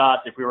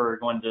screenshots if we were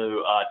going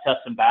to test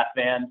some bath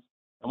fans.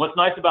 And what's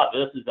nice about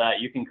this is that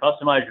you can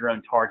customize your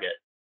own target.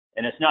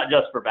 And it's not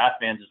just for bath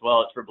fans as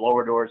well, it's for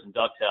blower doors and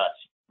duct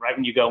tests. Right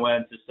when you go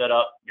in to set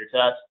up your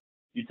test,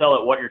 you tell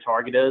it what your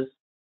target is.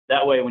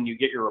 That way, when you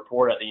get your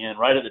report at the end,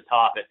 right at the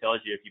top, it tells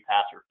you if you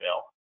pass or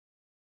fail.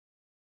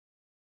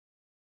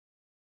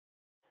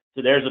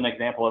 So there's an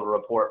example of a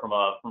report from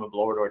a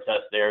blower door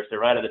test there. So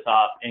right at the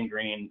top in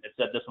green, it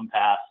said this one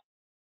passed.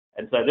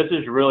 And so this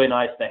is really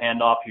nice to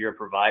hand off to your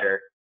provider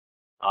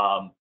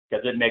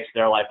because it makes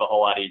their life a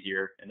whole lot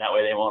easier. And that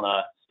way they won't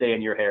stay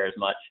in your hair as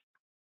much.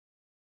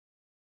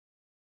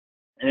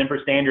 And then for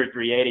standard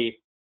 380,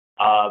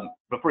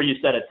 before you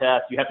set a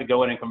test, you have to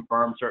go in and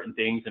confirm certain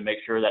things and make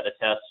sure that the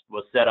test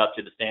was set up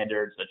to the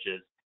standards, such as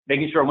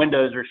making sure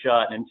windows are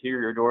shut and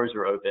interior doors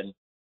are open.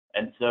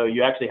 And so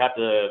you actually have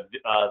to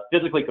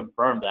physically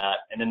confirm that,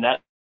 and then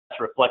that's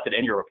reflected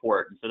in your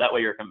report. And so that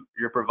way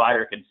your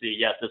provider can see,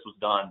 yes, this was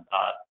done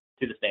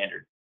to the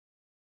standard.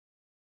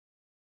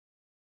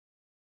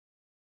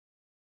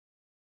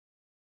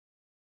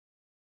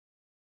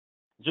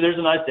 So there's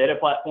a nice data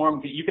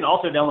platform. You can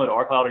also download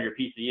rCloud on your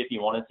PC if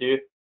you wanted to.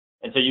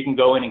 And so you can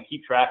go in and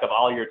keep track of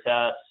all your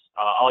tests,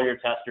 all your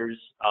testers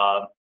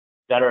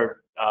that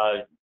are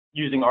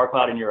using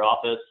rCloud in your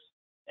office.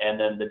 And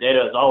then the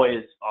data is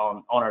always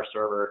on our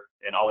server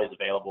and always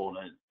available,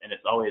 and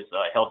it's always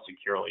held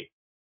securely.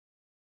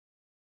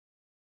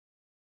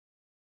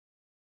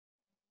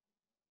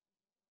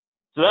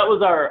 So that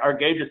was our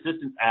gauge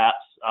assistance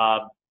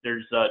apps.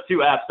 There's 2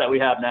 apps that we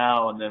have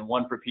now, and then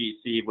 1 for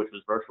PEC, which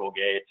was virtual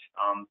gauge.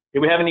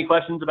 Do we have any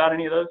questions about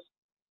any of those?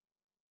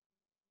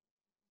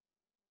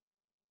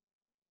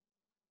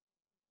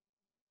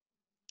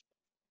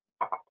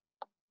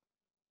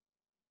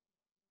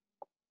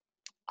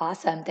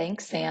 Awesome.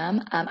 Thanks,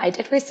 Sam. I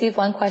did receive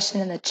one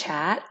question in the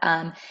chat.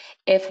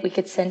 If we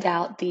could send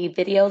out the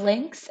video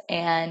links,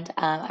 and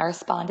I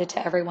responded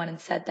to everyone and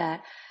said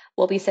that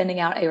we'll be sending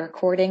out a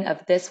recording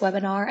of this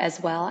webinar as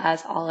well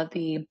as all of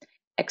the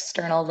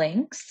external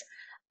links.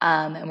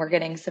 And we're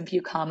getting some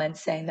few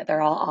comments saying that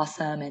they're all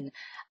awesome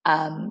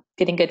and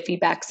getting good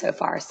feedback so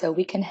far. So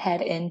we can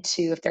head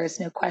into, if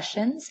there's no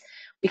questions,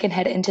 we can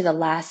head into the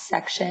last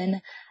section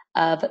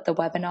of the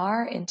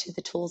webinar, into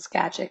the tools,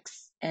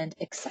 gadgets, and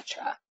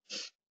etc.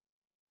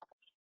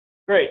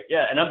 Great,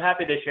 yeah, and I'm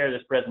happy to share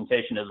this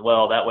presentation as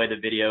well. That way the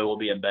video will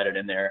be embedded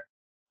in there.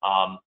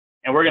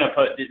 And we're gonna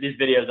put these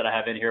videos that I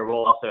have in here,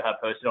 we'll also have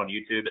posted on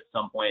YouTube at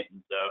some point.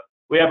 And so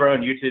we have our own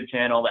YouTube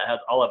channel that has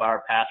all of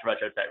our past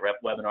Retrotec rep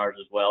webinars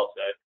as well.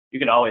 So you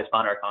can always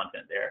find our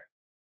content there.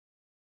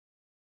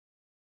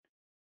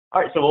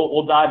 All right, so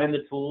we'll dive into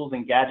tools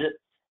and gadgets.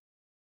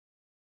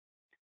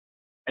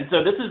 And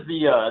so this is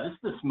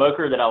the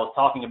smoker that I was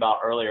talking about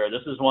earlier.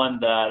 This is one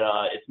that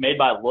it's made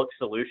by Look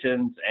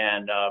Solutions,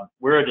 and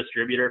we're a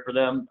distributor for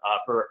them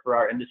for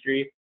our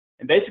industry.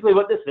 And basically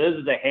what this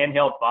is a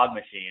handheld fog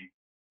machine.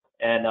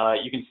 And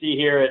you can see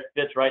here it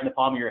fits right in the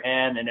palm of your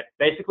hand, and it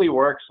basically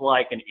works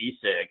like an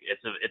e-cig.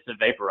 It's a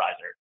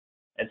vaporizer.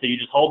 And so you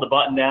just hold the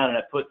button down, and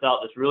it puts out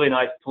this really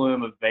nice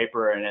plume of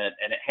vapor, and it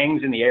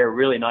hangs in the air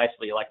really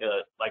nicely, like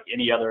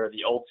any other of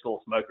the old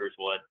school smokers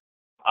would.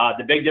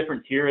 The big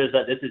difference here is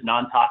that this is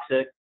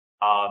non-toxic.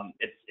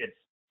 It's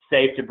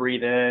safe to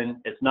breathe in.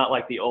 It's not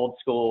like the old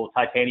school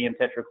titanium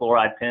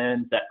tetrachloride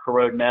pens that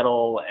corrode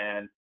metal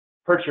and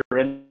hurt your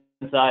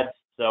insides.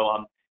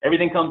 So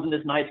everything comes in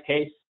this nice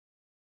case.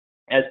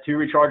 It has 2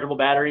 rechargeable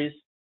batteries.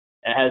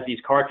 It has these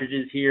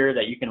cartridges here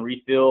that you can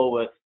refill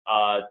with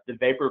the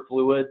vapor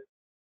fluid.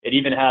 It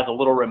even has a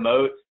little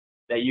remote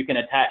that you can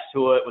attach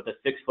to it with a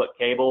 6-foot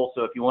cable.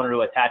 So if you wanted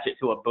to attach it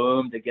to a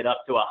boom to get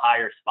up to a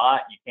higher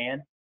spot, you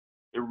can.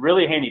 It's a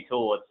really handy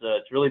tool.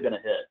 It's really been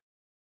a hit.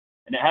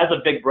 And it has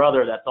a big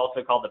brother that's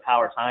also called the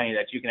Power Tiny,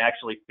 that you can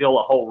actually fill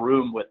a whole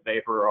room with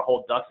vapor or a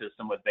whole duct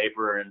system with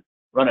vapor and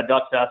run a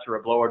duct test or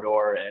a blower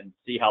door and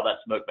see how that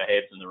smoke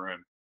behaves in the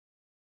room.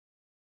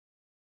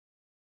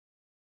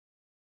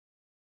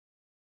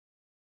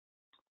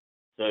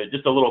 So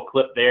just a little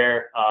clip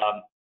there,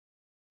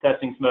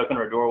 testing smoke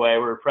under a doorway.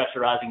 We're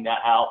pressurizing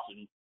that house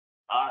and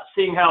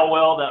seeing how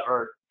well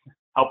or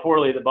how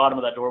poorly the bottom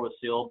of that door was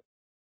sealed.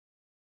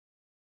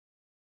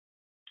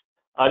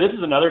 This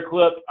is another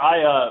clip.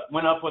 I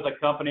went up with a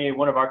company,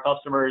 one of our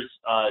customers,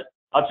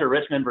 up to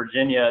Richmond,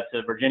 Virginia,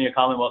 to Virginia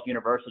Commonwealth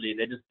University.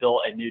 They just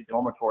built a new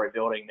dormitory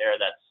building there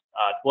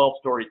that's 12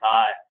 stories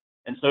high.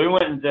 And so we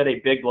went and did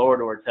a big blower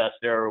door test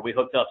there where we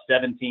hooked up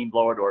 17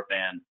 blower door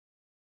fans.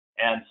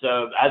 And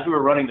so as we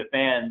were running the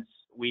fans,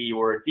 we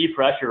were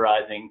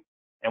depressurizing,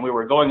 and we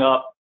were going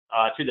up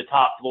to the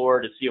top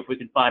floor to see if we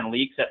could find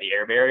leaks at the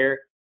air barrier.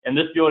 In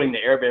this building,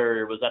 the air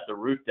barrier was at the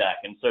roof deck,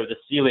 and so the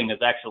ceiling is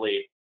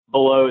actually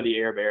below the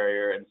air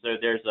barrier, and so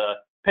there's a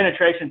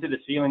penetration to the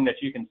ceiling that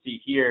you can see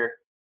here.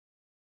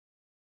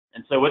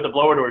 And so with the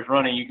blower doors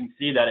running, you can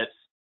see that it's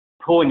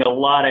pulling a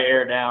lot of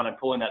air down and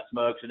pulling that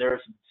smoke. So there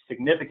are some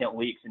significant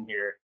leaks in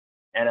here.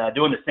 And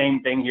doing the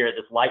same thing here at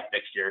this light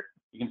fixture,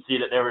 you can see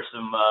that there were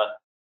some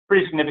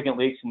pretty significant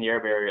leaks in the air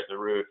barrier at the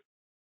roof.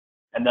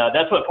 And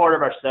that's what part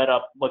of our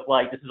setup looked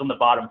like. This is on the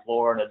bottom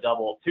floor and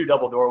 2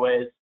 double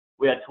doorways.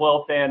 We had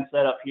 12 fans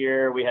set up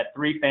here. We had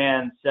 3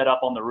 fans set up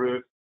on the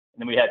roof.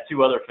 And then we had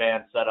 2 other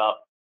fans set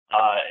up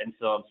in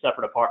some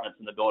separate apartments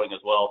in the building as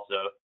well.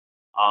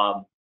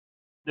 So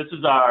this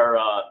is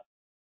our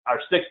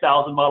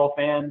 6000 model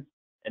fan.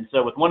 And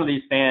so with one of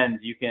these fans,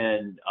 you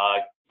can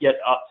get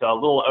up to a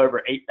little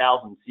over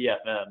 8,000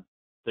 CFM.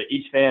 So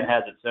each fan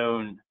has its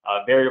own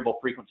variable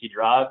frequency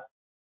drive.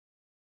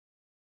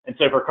 And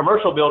so for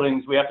commercial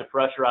buildings, we have to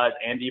pressurize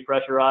and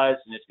depressurize,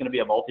 and it's going to be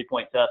a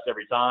multi-point test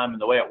every time.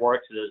 And the way it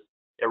works is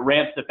it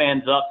ramps the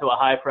fans up to a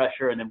high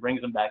pressure and then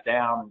brings them back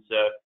down. And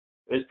so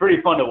it's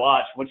pretty fun to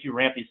watch. Once you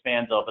ramp these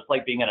fans up, it's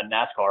like being in a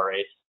NASCAR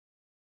race.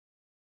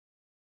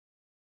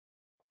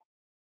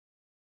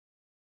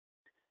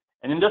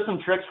 And then just some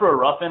tricks for a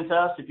rough-in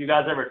test. If you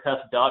guys ever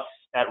test ducts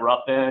at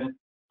rough-in,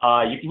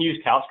 you can use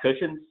couch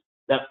cushions.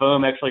 That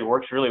foam actually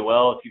works really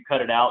well. If you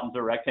cut it out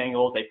into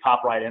rectangles, they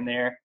pop right in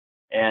there.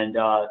 And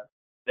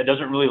it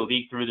doesn't really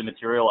leak through the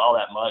material all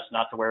that much,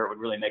 not to where it would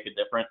really make a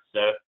difference.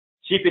 So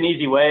cheap and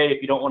easy way,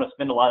 if you don't want to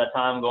spend a lot of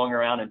time going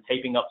around and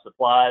taping up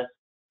supplies,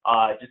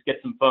 just get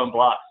some foam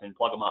blocks and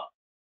plug them up.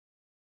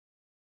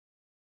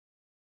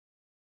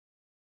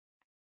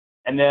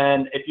 And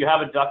then if you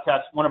have a duct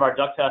test, one of our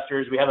duct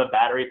testers, we have a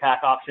battery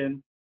pack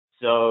option.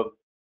 So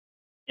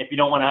if you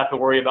don't want to have to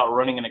worry about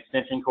running an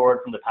extension cord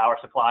from the power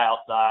supply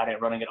outside and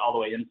running it all the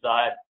way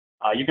inside,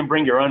 you can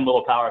bring your own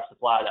little power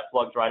supply that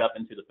plugs right up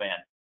into the fan.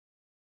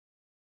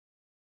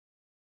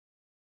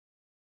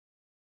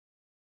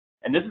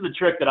 And this is a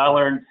trick that I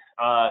learned,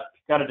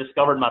 kind of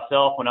discovered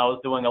myself when I was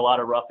doing a lot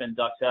of rough-in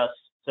duct tests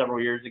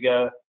several years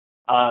ago.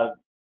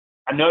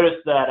 I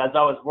noticed that as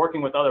I was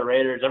working with other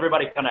raters,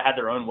 everybody kind of had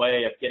their own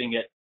way of getting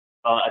it,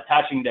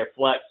 attaching their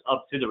flex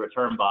up to the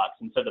return box.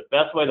 And so the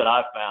best way that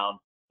I've found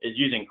is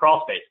using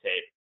crawl space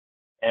tape.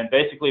 And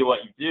basically what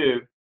you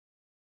do,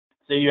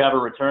 say you have a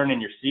return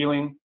in your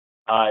ceiling,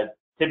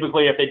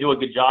 typically if they do a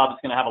good job,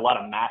 it's going to have a lot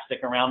of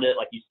mastic around it,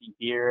 like you see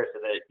here. So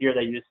that here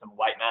they use some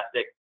white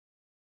mastic.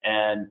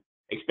 And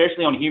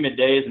especially on humid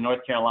days in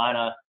North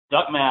Carolina,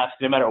 duct masks,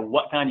 no matter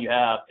what kind you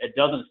have, it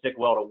doesn't stick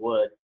well to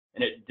wood.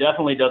 And it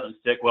definitely doesn't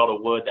stick well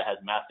to wood that has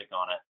mastic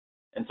on it.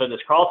 And so this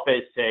crawl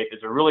space tape is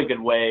a really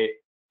good way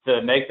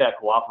to make that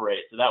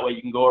cooperate. So that way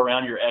you can go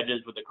around your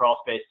edges with the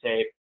crawl space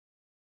tape,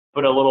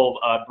 put a little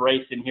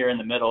brace in here in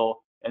the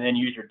middle, and then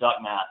use your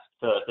duct mask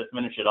to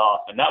finish it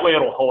off. And that way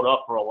it'll hold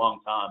up for a long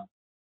time.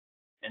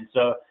 And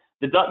so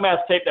the duct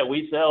mask tape that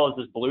we sell is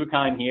this blue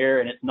kind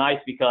here, and it's nice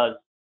because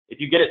if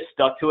you get it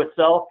stuck to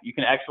itself, you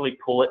can actually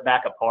pull it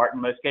back apart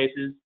in most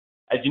cases.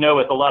 As you know,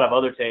 with a lot of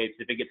other tapes,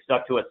 if it gets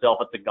stuck to itself,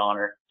 it's a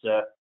goner.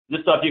 So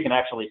this stuff you can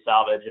actually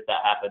salvage if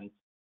that happens.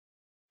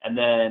 And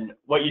then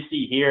what you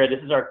see here, this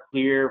is our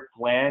clear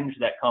flange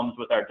that comes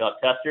with our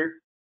duct tester.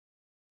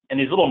 And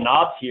these little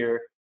knobs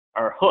here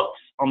are hooks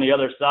on the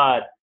other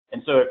side.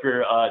 And so if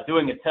you're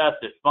doing a test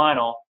at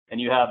final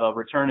and you have a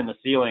return in the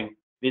ceiling,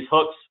 these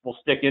hooks will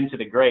stick into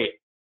the grate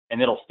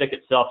and it'll stick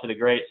itself to the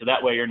grate. So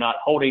that way you're not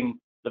holding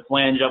the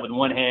flange up with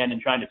one hand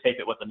and trying to tape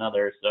it with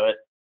another. So it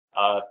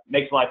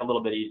makes life a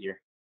little bit easier.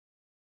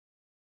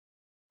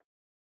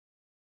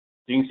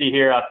 So you can see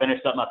here, I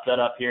finished up my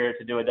setup here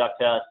to do a duct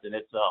test, and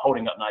it's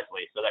holding up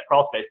nicely. So that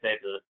crawl space tape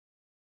is,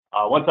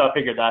 once I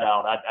figured that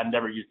out, I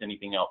never used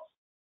anything else.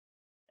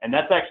 And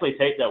that's actually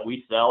tape that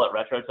we sell at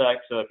Retrotec.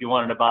 So if you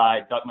wanted to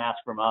buy duct mask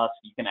from us,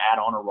 you can add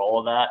on a roll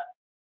of that.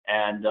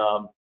 And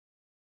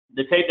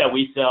the tape that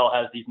we sell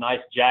has these nice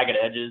jagged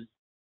edges,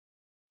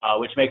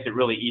 which makes it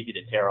really easy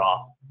to tear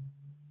off.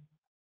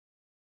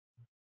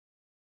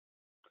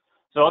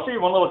 So I'll show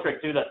you one little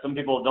trick too that some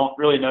people don't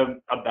really know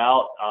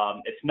about.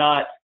 It's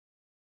not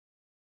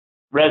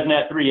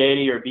ResNet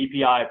 380 or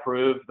BPI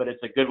approved, but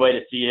it's a good way to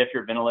see if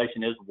your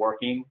ventilation is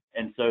working.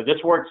 And so this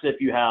works if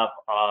you have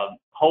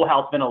whole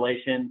house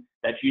ventilation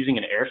that's using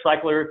an air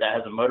cycler that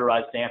has a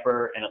motorized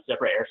damper and a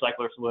separate air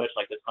cycler switch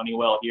like this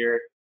Honeywell here.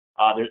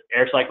 There's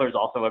Air Cycler is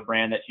also a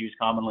brand that's used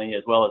commonly,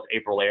 as well as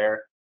April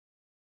Air.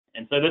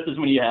 And so this is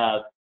when you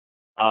have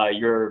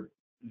your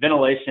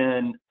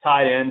ventilation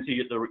tied into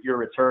your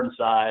return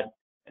side,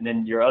 and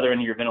then your other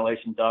end of your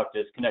ventilation duct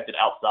is connected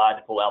outside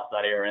to pull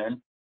outside air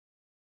in.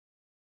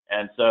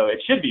 And so it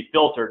should be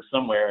filtered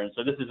somewhere. And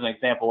so this is an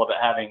example of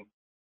it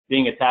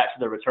being attached to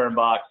the return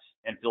box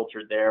and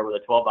filtered there with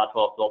a 12 by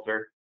 12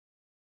 filter.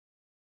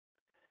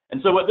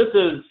 And so what this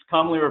is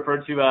commonly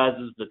referred to as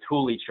is the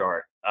Tooley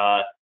chart.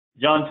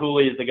 John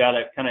Tooley is the guy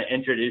that kind of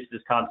introduced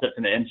this concept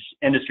in the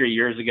industry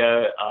years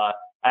ago. I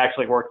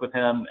actually worked with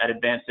him at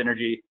Advanced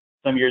Energy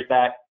some years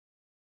back.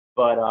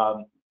 But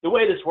the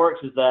way this works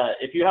is that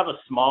if you have a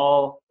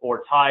small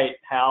or tight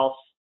house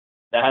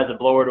that has a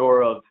blower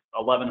door of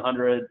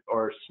 1100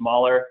 or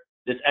smaller,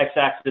 this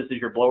x-axis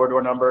is your blower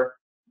door number.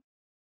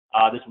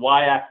 This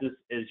y-axis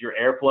is your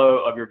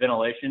airflow of your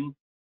ventilation.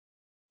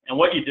 And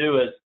what you do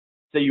is,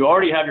 say you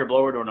already have your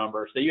blower door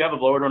number, say you have a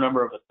blower door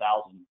number of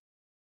 1,000.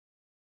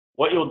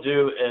 What you'll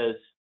do is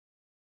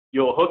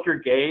you'll hook your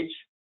gauge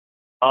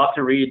up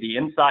to read the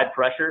inside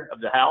pressure of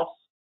the house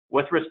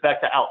with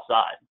respect to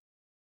outside.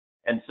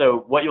 And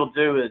so what you'll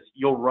do is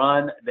you'll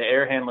run the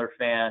air handler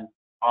fan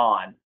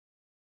on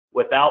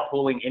without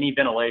pulling any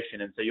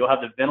ventilation. And so you'll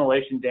have the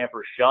ventilation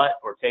damper shut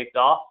or taped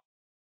off,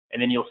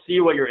 and then you'll see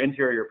what your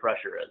interior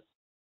pressure is.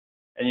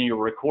 And then you'll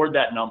record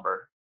that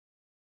number.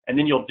 And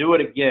then you'll do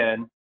it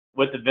again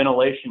with the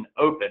ventilation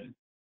open.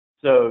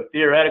 So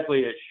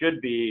theoretically, it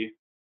should be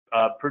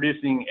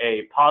producing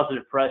a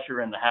positive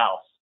pressure in the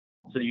house.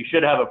 So you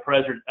should have a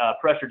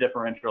pressure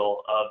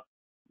differential of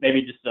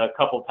maybe just a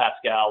couple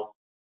pascals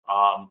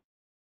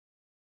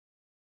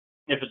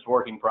if it's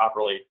working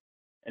properly.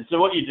 And so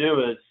what you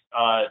do is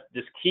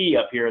this key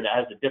up here that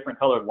has the different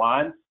colored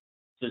lines.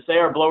 So say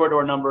our blower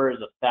door number is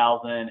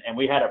 1,000 and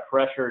we had a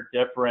pressure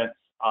difference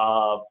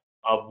of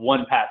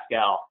 1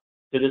 pascal.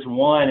 So this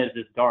 1 is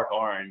this dark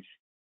orange.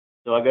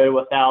 So I go to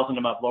 1,000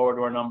 to my blower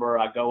door number.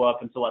 I go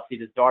up until I see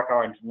this dark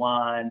orange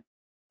line.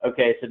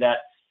 Okay, so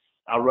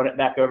I'll run it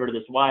back over to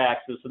this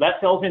y-axis. So that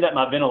tells me that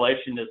my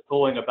ventilation is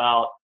pulling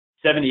about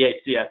 78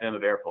 CFM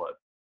of airflow.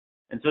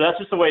 And so that's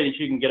just a way that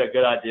you can get a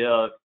good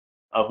idea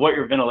of what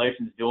your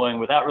ventilation is doing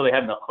without really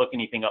having to hook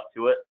anything up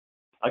to it.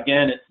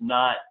 Again, it's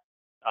not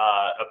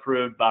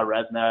approved by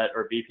ResNet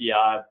or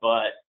BPI,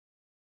 but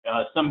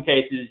some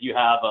cases you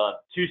have a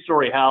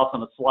 2-story house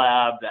on a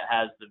slab that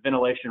has the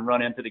ventilation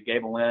run into the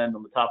gable end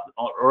on the top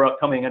or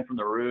coming in from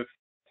the roof,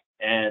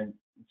 and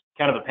it's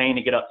kind of a pain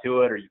to get up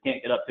to it or you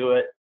can't get up to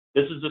it.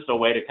 This is just a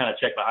way to kind of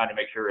check behind to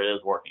make sure it is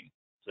working.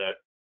 So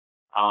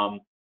I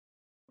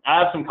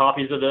have some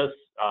copies of this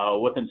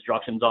with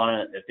instructions on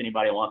it. If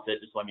anybody wants it,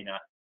 just let me know.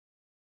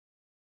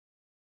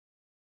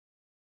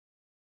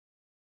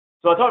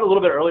 So I talked a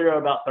little bit earlier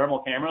about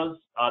thermal cameras.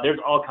 There's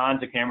all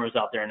kinds of cameras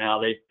out there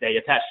now. They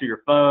attach to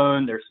your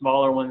phone. There's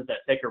smaller ones that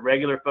take a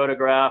regular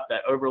photograph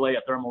that overlay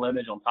a thermal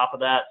image on top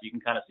of that, so you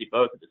can kind of see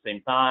both at the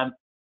same time.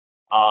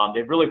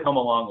 They've really come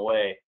a long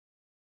way.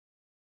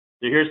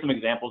 So here's some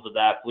examples of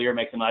that. FLIR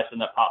makes a nice one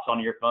that pops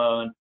onto your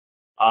phone.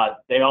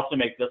 They also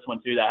make this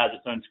one too that has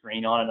its own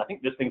screen on it. I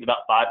think this thing's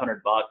about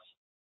 500 bucks.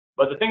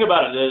 But the thing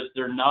about it is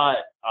they're not,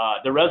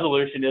 the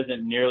resolution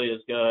isn't nearly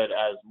as good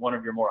as one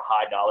of your more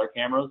high dollar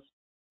cameras.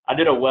 I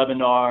did a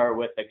webinar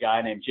with a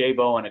guy named Jay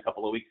Bowen a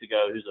couple of weeks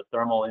ago who's a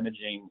thermal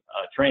imaging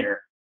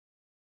trainer.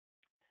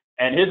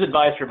 And his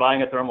advice for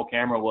buying a thermal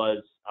camera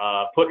was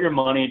put your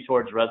money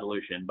towards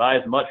resolution. Buy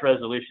as much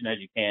resolution as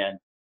you can,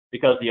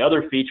 because the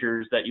other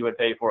features that you would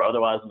pay for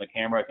otherwise on the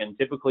camera can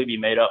typically be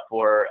made up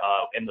for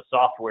in the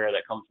software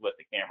that comes with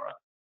the camera.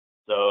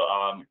 So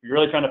if you're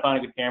really trying to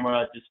find a good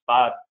camera, just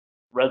buy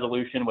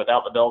resolution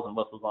without the bells and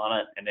whistles on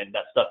it, and then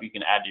that stuff you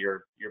can add to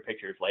your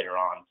pictures later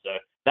on. So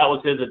that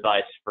was his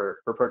advice for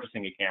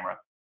purchasing a camera.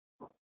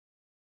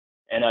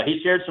 And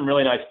he shared some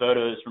really nice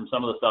photos from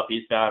some of the stuff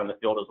he's found in the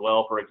field as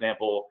well. For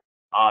example,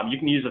 you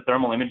can use a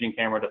thermal imaging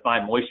camera to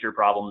find moisture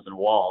problems in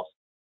walls.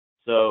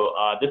 So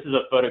this is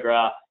a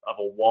photograph of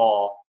a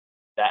wall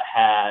that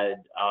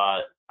had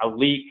a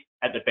leak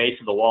at the base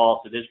of the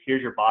wall. So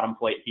here's your bottom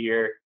plate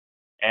here.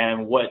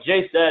 And what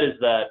Jay said is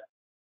that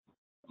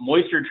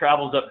moisture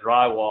travels up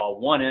drywall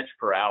 1 inch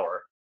per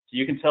hour. So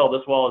you can tell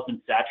this wall has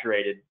been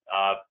saturated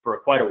for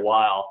quite a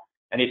while.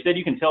 And he said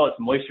you can tell it's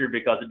moisture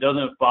because it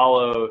doesn't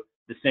follow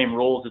the same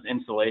rules as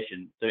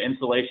insulation. So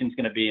insulation is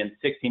going to be in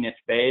 16-inch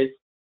bays,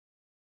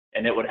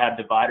 and it would have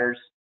dividers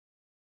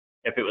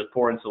if it was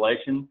poor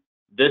insulation.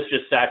 This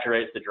just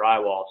saturates the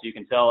drywall, so you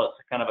can tell it's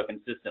kind of a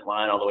consistent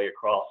line all the way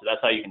across. So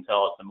that's how you can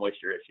tell it's a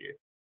moisture issue.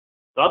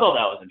 So I thought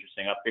that was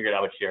interesting. I figured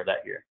I would share that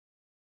here.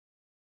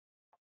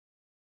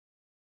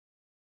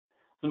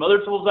 Some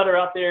other tools that are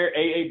out there,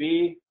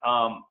 AAB,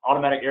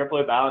 automatic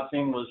airflow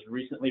balancing, was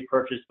recently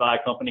purchased by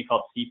a company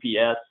called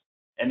CPS,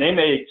 and they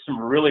made some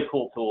really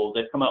cool tools.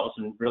 They've come out with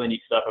some really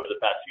neat stuff over the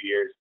past few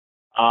years.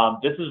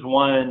 This is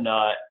one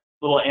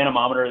little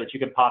anemometer that you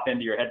can pop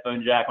into your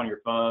headphone jack on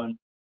your phone.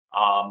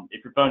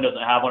 If your phone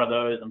doesn't have one of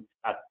those,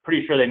 I'm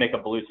pretty sure they make a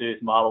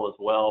Bluetooth model as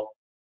well.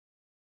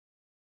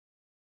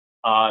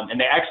 And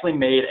they actually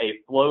made a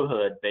flow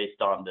hood based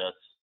on this.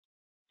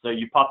 So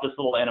you pop this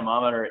little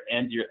anemometer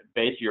into your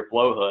base of your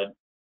flow hood,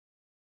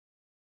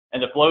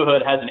 and the flow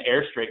hood has an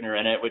air straightener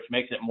in it, which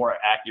makes it more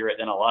accurate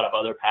than a lot of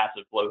other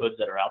passive flow hoods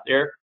that are out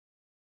there.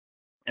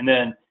 And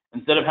then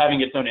instead of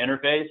having its own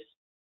interface,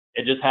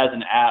 it just has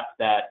an app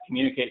that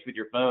communicates with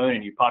your phone,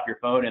 and you pop your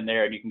phone in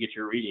there and you can get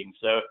your reading.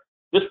 So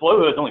this flow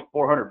hood is only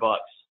 400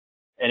 bucks,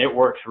 and it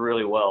works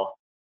really well.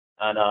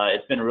 And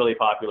it's been really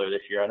popular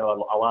this year. I know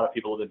a lot of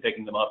people have been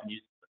picking them up and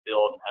using them in the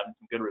field and having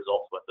some good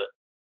results with it.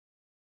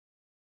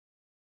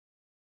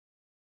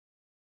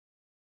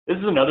 This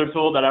is another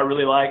tool that I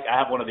really like. I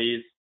have one of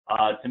these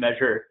to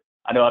measure.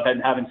 I know I've been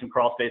having some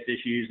crawl space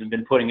issues and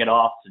been putting it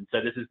off, and so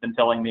this has been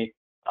telling me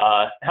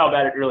how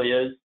bad it really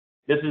is.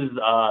 This is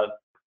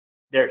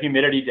their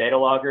humidity data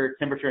logger,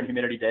 temperature and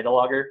humidity data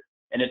logger,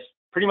 and it's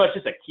pretty much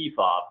just a key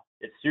fob.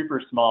 It's super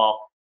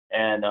small,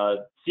 and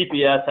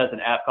CPS has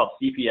an app called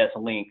CPS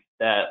Link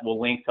that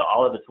will link to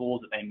all of the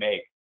tools that they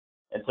make.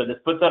 And so this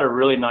puts out a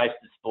really nice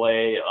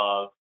display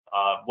of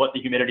what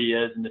the humidity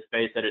is in the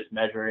space that it's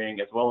measuring,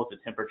 as well as the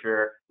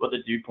temperature, what the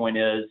dew point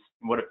is,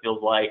 and what it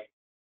feels like.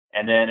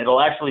 And then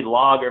it'll actually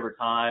log over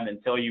time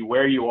and tell you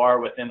where you are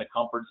within the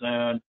comfort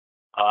zone,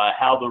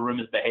 how the room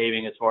is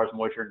behaving as far as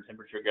moisture and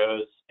temperature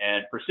goes.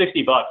 And for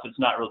 60 bucks, that's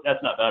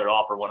not bad at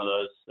all for one of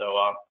those. So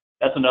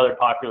that's another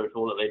popular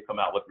tool that they've come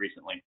out with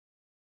recently.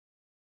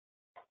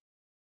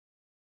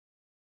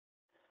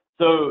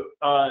 So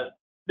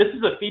this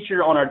is a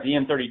feature on our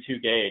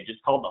DM32 gauge.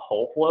 It's called the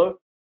hole flow.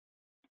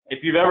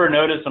 If you've ever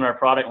noticed on our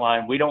product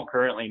line, we don't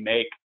currently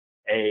make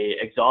a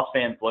exhaust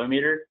fan flow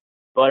meter,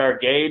 but our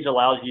gauge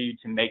allows you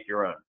to make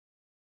your own.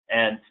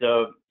 And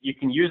so you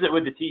can use it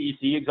with the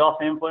TEC exhaust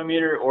fan flow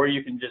meter, or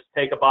you can just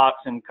take a box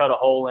and cut a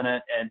hole in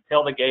it and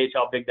tell the gauge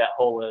how big that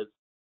hole is,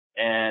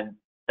 and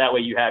that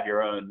way you have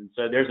your own. And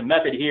so there's a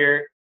method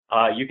here.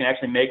 You can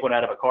actually make one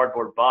out of a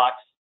cardboard box.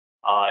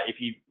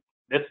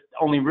 That's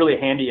only really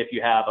handy if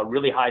you have a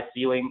really high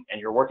ceiling and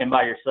you're working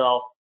by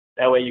yourself.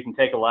 That way you can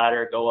take a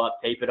ladder, go up,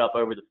 tape it up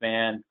over the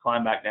fan,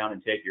 climb back down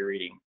and take your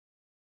reading.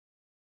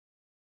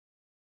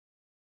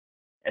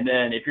 And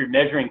then if you're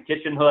measuring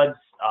kitchen hoods,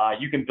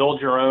 you can build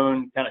your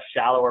own kind of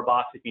shallower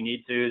box if you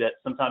need to. That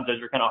sometimes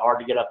those are kind of hard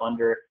to get up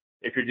under.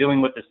 If you're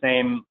dealing with the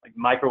same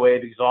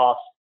microwave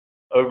exhaust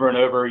over and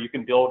over, you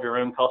can build your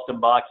own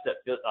custom box that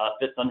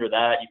fits under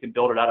that. You can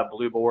build it out of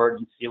blue board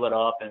and seal it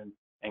up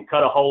and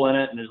cut a hole in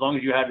it. And as long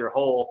as you have your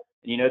hole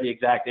and you know the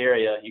exact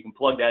area, you can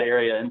plug that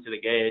area into the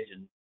gauge,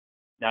 and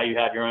now you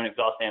have your own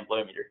exhaust fan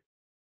flow meter.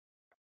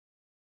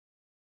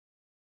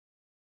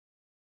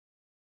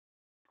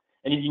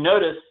 And if you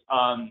notice,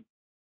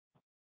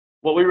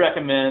 what we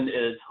recommend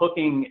is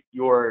hooking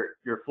your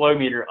flow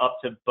meter up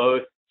to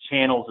both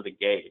channels of the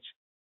gauge.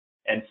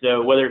 And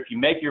so whether if you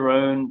make your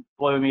own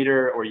flow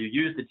meter or you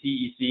use the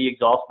TEC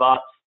exhaust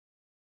box,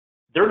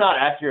 they're not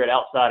accurate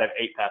outside of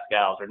 8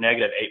 pascals or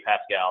 -8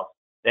 pascals.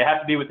 They have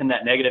to be within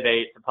that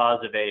 -8 to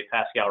 +8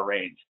 pascal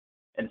range.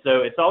 And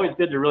so it's always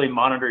good to really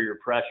monitor your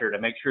pressure to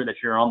make sure that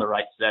you're on the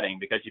right setting,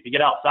 because if you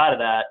get outside of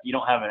that, you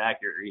don't have an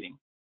accurate reading.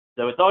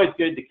 So it's always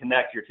good to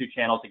connect your 2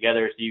 channels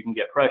together so you can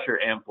get pressure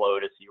and flow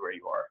to see where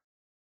you are.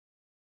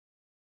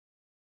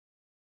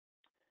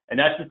 And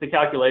that's just the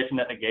calculation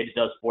that the gauge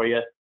does for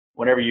you.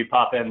 Whenever you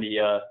pop in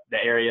the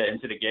area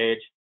into the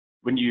gauge,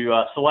 when you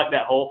select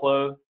that whole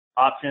flow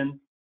option,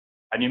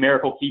 a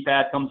numerical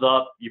keypad comes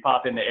up, you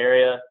pop in the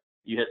area,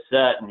 you hit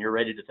set, and you're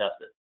ready to test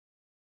it.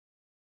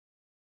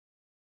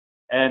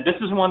 And this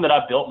is one that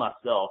I built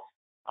myself.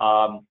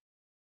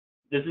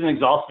 This is an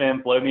exhaust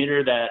fan flow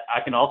meter that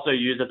I can also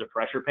use as a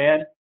pressure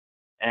pan.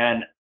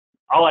 And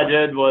all I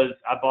did was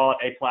I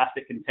bought a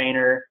plastic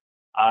container,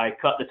 I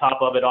cut the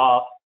top of it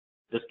off.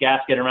 This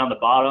gasket around the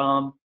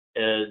bottom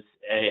is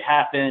a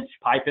 1/2-inch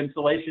pipe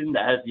insulation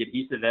that has the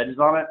adhesive edges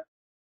on it.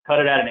 Cut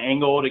it at an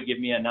angle to give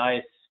me a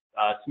nice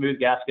smooth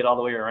gasket all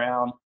the way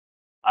around.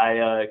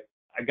 I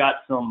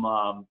got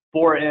some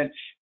 4-inch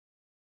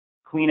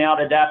clean out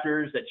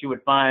adapters that you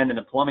would find in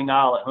the plumbing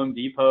aisle at Home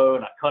Depot,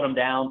 and I cut them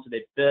down so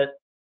they fit.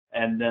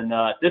 And then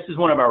this is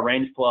one of our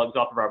range plugs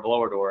off of our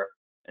blower door.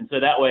 And so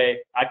that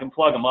way I can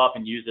plug them up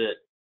and use it,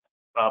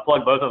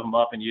 plug both of them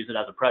up and use it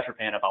as a pressure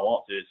pan if I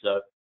want to.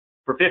 So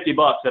for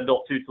 $50, I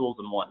built 2 tools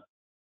in one.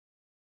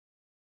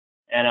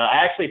 And I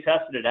actually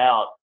tested it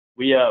out.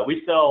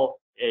 We sell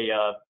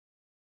a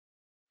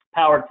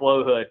powered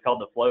flow hood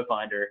called the Flow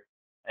Finder,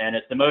 and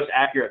it's the most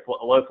accurate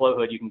low flow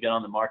hood you can get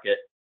on the market.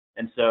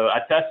 And so I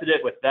tested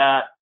it with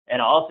that,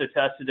 and I also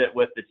tested it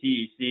with the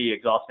TEC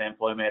exhaust fan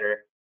flow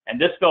meter,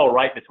 and this fell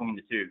right between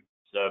the 2.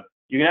 So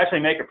you can actually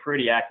make a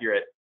pretty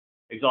accurate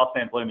exhaust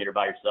fan flow meter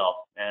by yourself.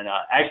 And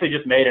I actually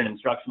just made an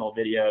instructional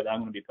video that I'm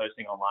going to be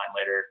posting online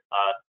later,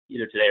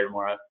 either today or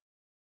tomorrow.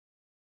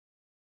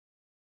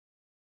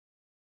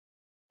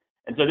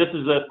 And so this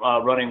is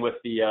running with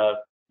the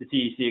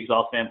TEC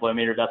exhaust fan flow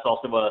meter. That's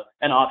also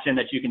an option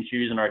that you can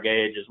choose in our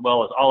gauge, as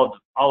well as all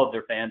of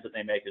their fans that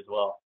they make as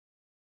well.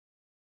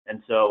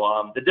 And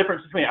so the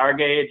difference between our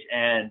gauge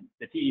and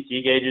the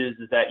TEC gauges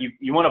is that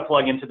you want to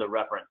plug into the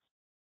reference,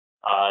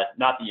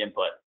 not the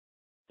input.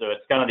 So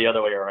it's kind of the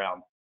other way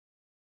around.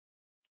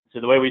 So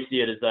the way we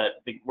see it is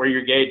that where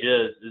your gauge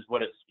is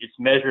what it's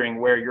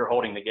measuring where you're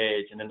holding the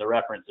gauge, and then the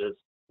reference is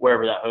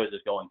wherever that hose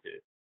is going to.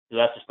 So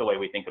that's just the way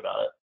we think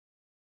about it.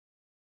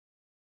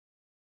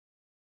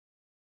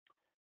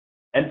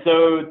 And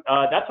so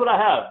that's what I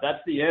have.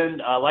 That's the end.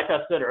 Like I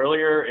said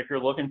earlier, if you're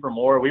looking for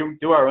more, we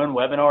do our own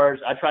webinars.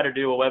 I try to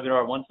do a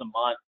webinar once a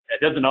month.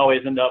 It doesn't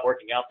always end up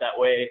working out that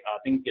way.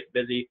 Things get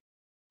busy,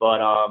 but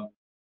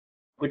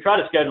we try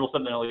to schedule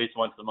something at least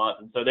once a month.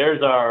 And so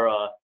there's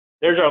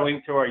our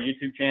link to our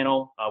YouTube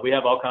channel. We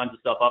have all kinds of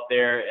stuff up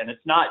there, and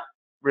it's not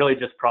really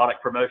just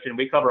product promotion.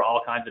 We cover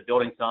all kinds of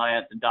building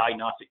science and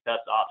diagnostic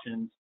test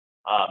options.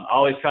 I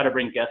always try to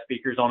bring guest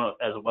speakers on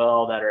as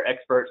well that are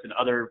experts in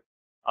other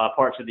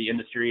parts of the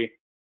industry.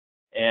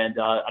 And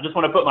I just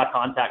want to put my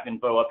contact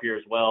info up here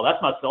as well.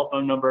 That's my cell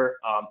phone number.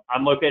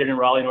 I'm located in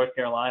Raleigh, North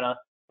Carolina.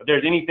 If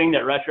there's anything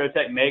that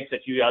Retrotec makes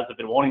that you guys have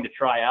been wanting to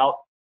try out,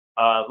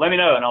 let me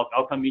know, and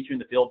I'll come meet you in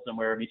the field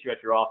somewhere, meet you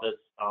at your office.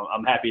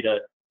 I'm happy to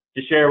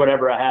share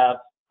whatever I have.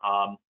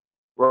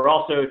 We're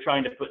also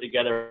trying to put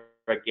together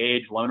a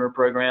gauge loaner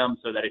program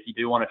so that if you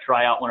do want to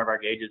try out one of our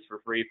gauges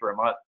for free for a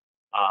month,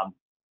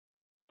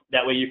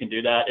 that way you can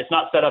do that. It's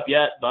not set up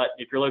yet, but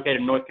if you're located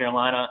in North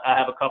Carolina, I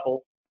have a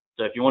couple.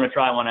 So if you want to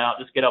try one out,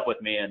 just get up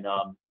with me, and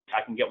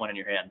I can get one in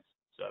your hands.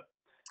 So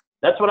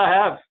that's what I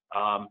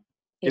have.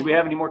 Did we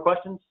have any more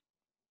questions?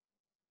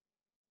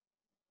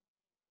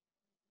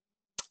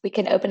 We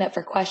can open it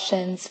for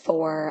questions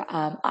for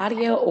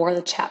audio or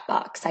the chat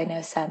box. I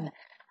know some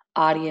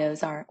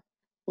audios aren't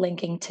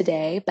linking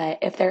today, but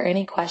if there are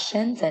any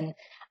questions, and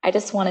I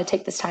just want to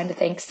take this time to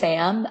thank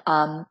Sam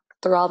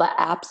through all the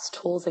apps,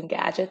 tools, and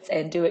gadgets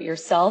and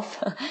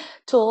do-it-yourself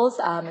tools.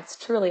 It's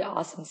truly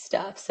awesome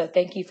stuff. So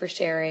thank you for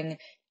sharing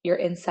your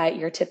insight,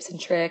 your tips and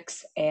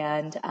tricks,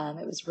 and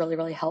it was really,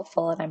 really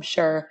helpful. And I'm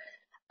sure,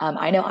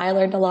 I know I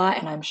learned a lot,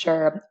 and I'm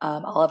sure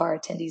all of our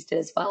attendees did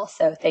as well.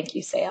 So thank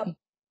you, Sam.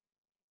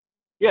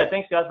 Yeah,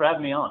 thanks guys for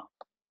having me on.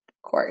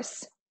 Of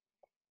course.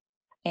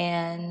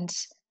 And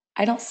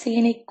I don't see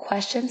any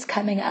questions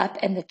coming up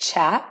in the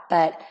chat,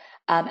 but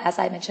as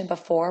I mentioned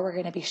before, we're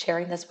going to be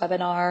sharing this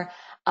webinar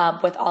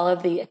with all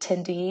of the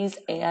attendees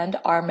and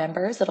our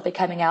members. It'll be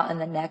coming out in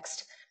the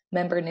next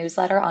member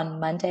newsletter on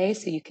Monday,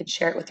 so you can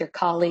share it with your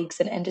colleagues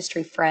and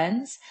industry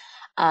friends.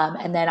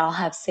 And then I'll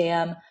have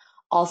Sam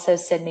also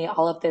send me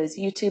all of those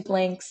YouTube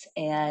links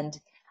and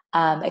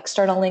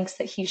external links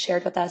that he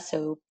shared with us,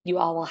 so you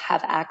all will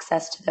have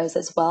access to those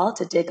as well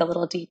to dig a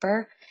little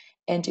deeper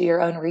and do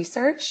your own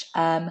research.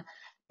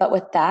 But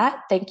with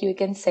that, thank you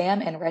again,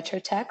 Sam and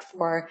Retrotec,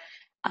 for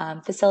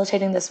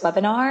facilitating this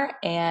webinar,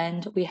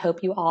 and we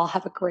hope you all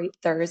have a great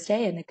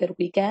Thursday and a good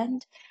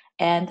weekend.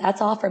 And that's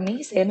all from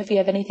me. Sam, if you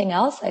have anything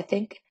else, I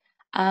think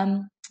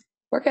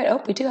we're good.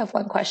 Oh, we do have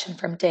one question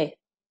from Dave.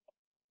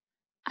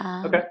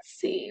 Okay. Let's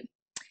see.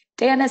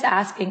 Dan is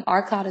asking,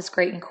 our cloud is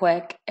great and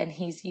quick, and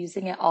he's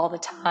using it all the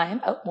time.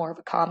 Oh, more of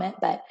a comment,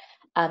 but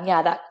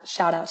yeah, that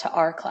shout out to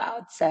our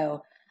cloud.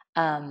 So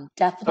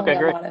definitely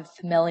a lot of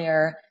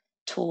familiar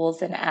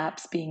tools and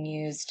apps being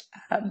used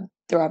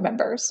through our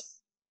members.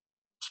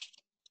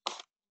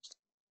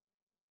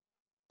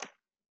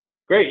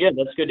 Great. Yeah,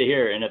 that's good to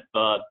hear. And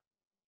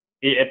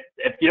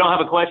if you don't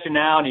have a question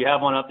now and you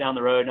have one up down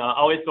the road,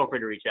 always feel free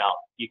to reach out.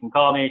 You can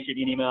call me, shoot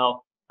me an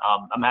email.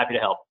 I'm happy to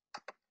help.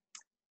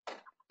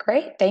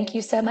 Great. Thank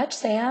you so much,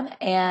 Sam.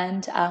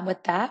 And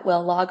with that,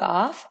 we'll log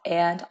off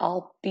and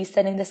I'll be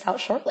sending this out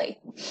shortly.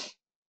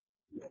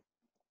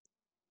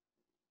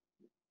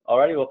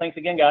 Alrighty. Well, thanks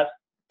again, guys.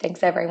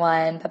 Thanks,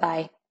 everyone.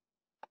 Bye-bye.